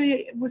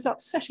really was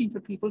upsetting for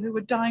people who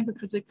were dying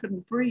because they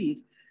couldn't breathe.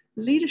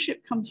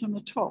 Leadership comes from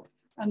the top.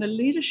 And the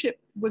leadership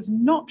was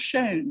not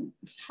shown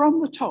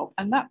from the top,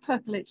 and that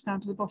percolates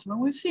down to the bottom.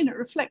 And we've seen it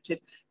reflected.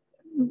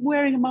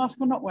 Wearing a mask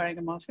or not wearing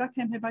a mask, I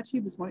came here by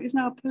tube this morning, is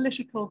now a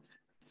political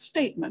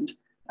statement.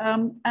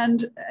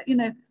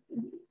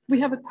 We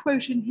have a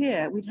quote in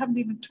here. We haven't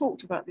even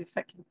talked about the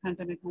effect of the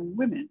pandemic on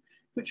women,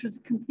 which was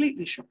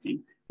completely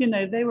shocking.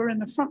 They were in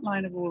the front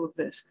line of all of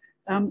this.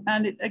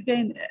 And it,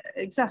 again,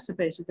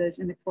 exacerbated those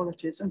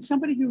inequalities. And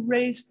somebody who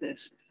raised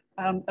this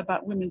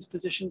about women's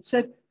position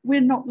said,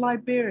 we're not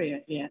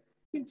Liberia here.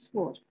 Guess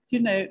what?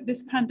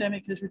 This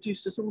pandemic has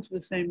reduced us all to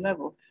the same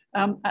level.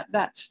 At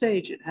that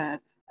stage it had.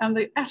 And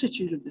the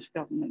attitude of this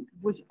government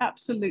was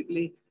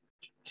absolutely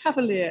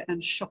cavalier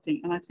and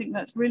shocking. And I think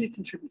that's really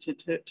contributed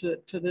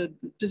to the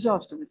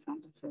disaster we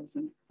found ourselves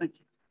in. Thank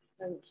you.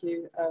 Thank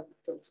you,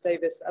 Dr.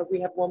 Davis.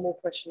 We have one more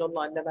question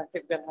online, then I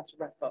think we're going to have to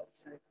wrap up.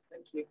 So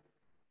thank you.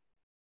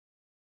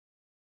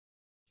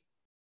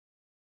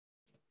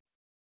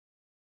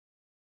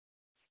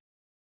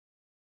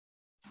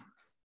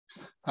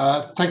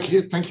 Thank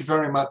you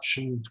very much,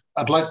 and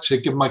I'd like to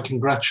give my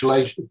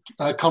congratulations,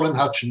 Colin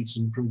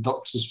Hutchinson from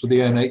Doctors for the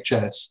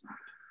NHS.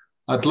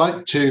 I'd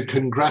like to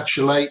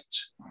congratulate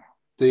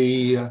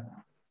the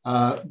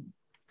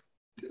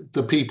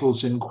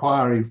People's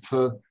Inquiry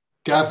for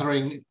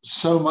gathering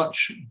so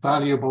much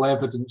valuable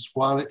evidence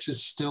while it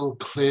is still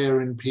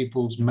clear in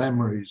people's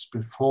memories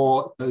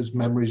before those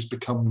memories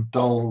become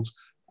dulled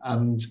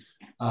and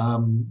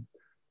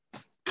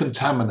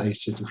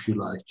contaminated, if you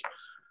like.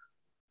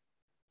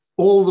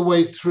 All the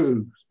way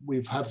through,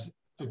 we've had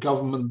a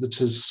government that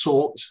has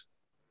sought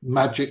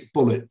magic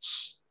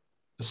bullets,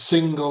 a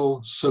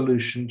single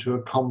solution to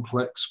a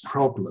complex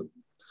problem.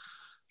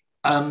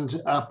 And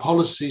our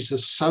policies are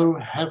so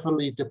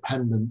heavily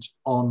dependent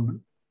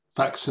on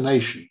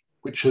vaccination,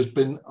 which has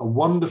been a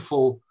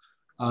wonderful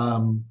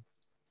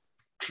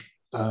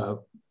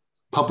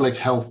public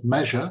health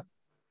measure,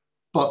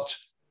 but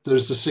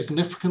there's a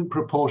significant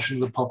proportion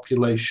of the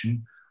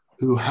population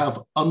who have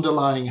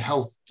underlying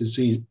health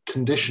disease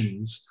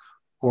conditions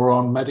or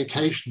on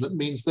medication that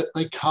means that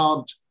they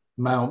can't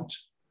mount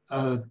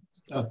a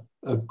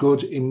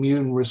good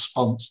immune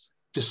response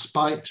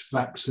despite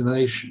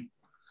vaccination.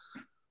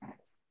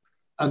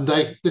 And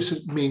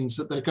this means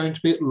that they're going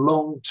to be at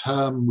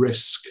long-term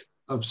risk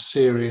of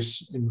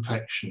serious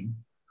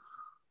infection.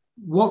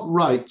 What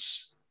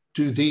rights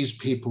do these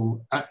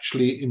people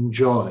actually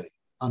enjoy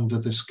under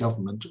this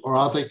government, or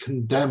are they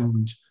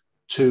condemned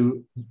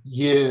to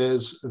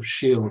years of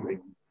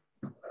shielding?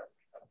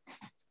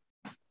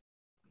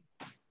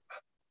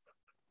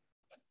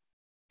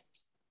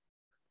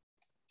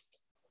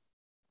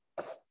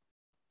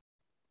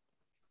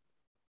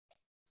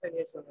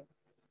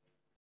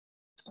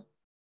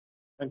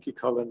 Thank you,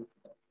 Colin.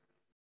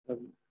 I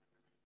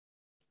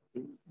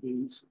think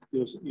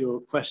your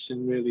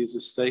question really is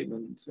a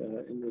statement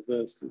in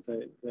reverse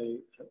that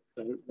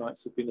their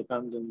rights have been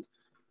abandoned.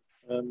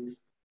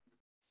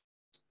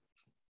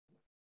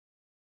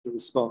 The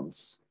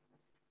response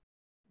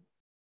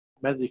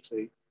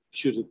medically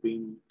should have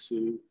been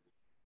to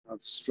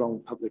have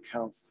strong public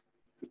health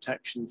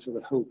protection for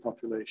the whole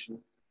population,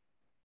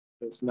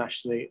 both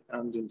nationally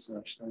and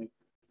internationally,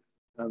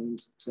 and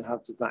to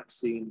have the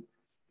vaccine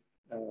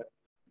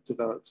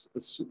developed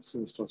as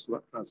soon as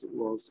possible, as it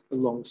was,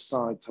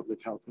 alongside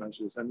public health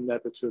measures, and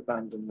never to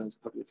abandon those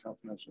public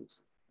health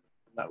measures.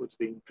 And that would have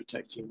been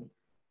protecting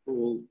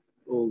all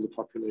the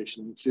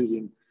population,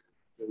 including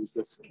those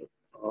that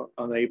are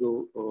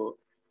unable or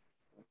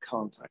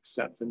can't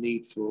accept the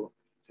need for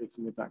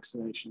taking the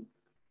vaccination.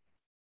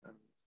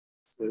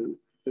 So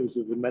those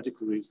are the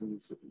medical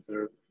reasons.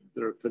 There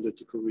are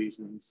political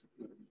reasons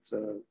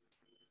that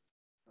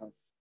have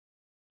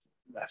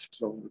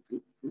left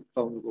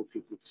vulnerable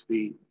people to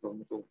be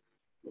vulnerable,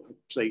 or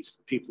have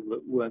placed people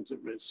that weren't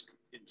at risk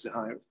into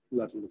higher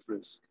level of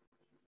risk.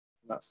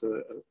 And that's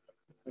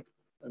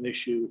an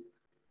issue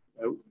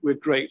We're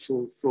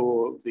grateful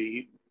for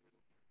the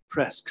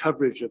press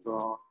coverage of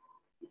our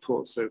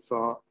report so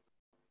far.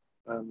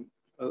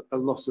 A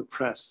lot of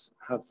press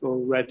have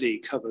already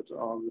covered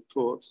our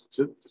report.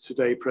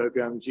 Today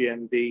programme,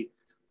 GMB,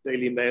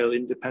 Daily Mail,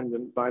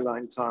 Independent,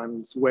 Byline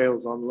Times,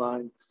 Wales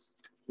Online,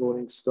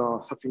 Morning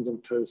Star,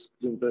 Huffington Post,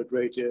 Bloomberg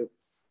Radio.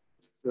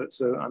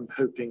 So I'm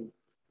hoping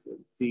that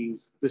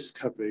this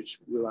coverage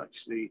will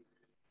actually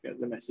get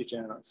the message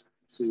out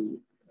to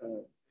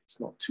it's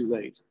not too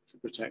late to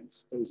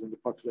protect those in the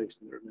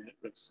population that remain at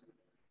risk.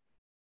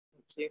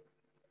 Thank you.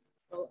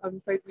 Well, I'm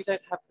afraid we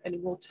don't have any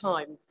more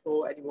time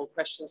for any more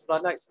questions, but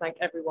I'd like to thank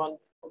everyone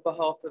on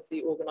behalf of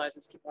the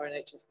organisers, Keep Our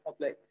NHS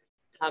Public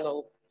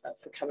panel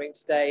for coming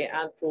today,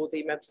 and for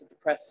the members of the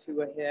press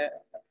who are here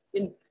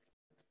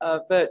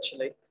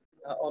virtually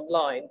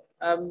online.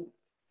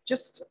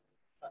 Just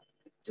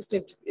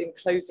in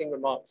closing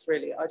remarks,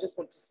 really, I just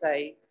want to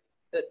say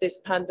that this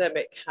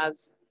pandemic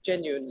has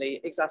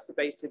genuinely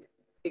exacerbated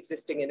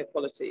existing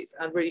inequalities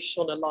and really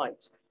shone a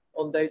light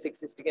on those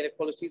existing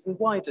inequalities and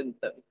widened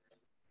them.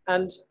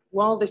 And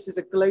while this is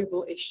a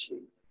global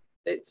issue,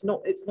 it's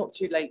not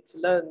too late to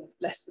learn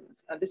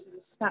lessons. And this is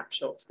a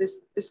snapshot.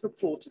 This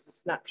report is a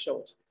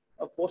snapshot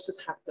of what has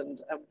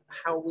happened and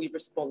how we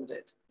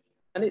responded.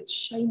 And it's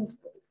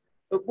shameful.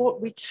 But what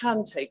we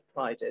can take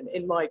pride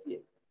in my view,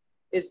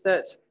 is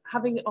that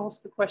having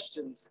asked the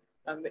questions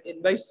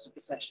in most of the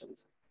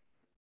sessions,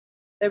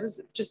 there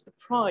was just the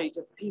pride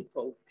of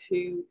people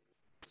who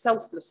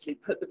selflessly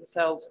put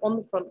themselves on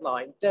the front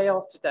line day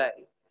after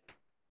day,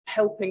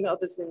 helping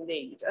others in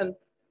need. And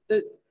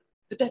the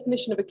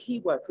definition of a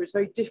key worker is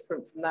very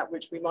different from that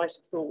which we might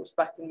have thought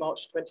back in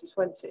March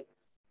 2020.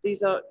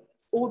 These are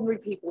ordinary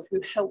people who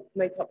help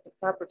make up the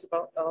fabric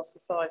of our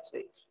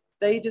society.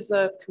 They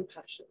deserve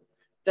compassion.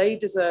 They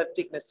deserve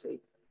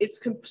dignity. It's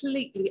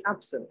completely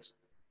absent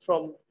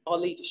from our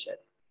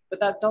leadership, but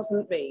that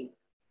doesn't mean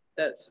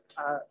that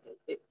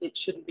it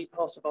shouldn't be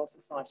part of our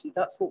society.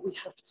 That's what we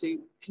have to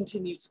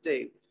continue to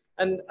do.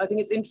 And I think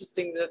it's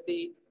interesting that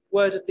the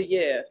word of the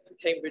year for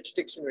Cambridge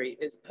Dictionary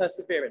is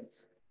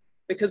perseverance,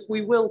 because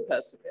we will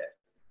persevere,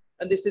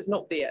 and this is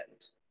not the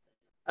end.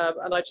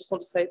 And I just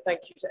want to say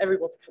thank you to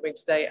everyone for coming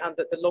today, and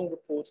that the long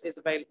report is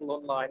available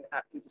online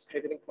at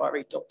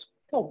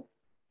behaviourcovidinquiry.com.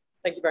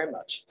 Thank you very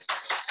much.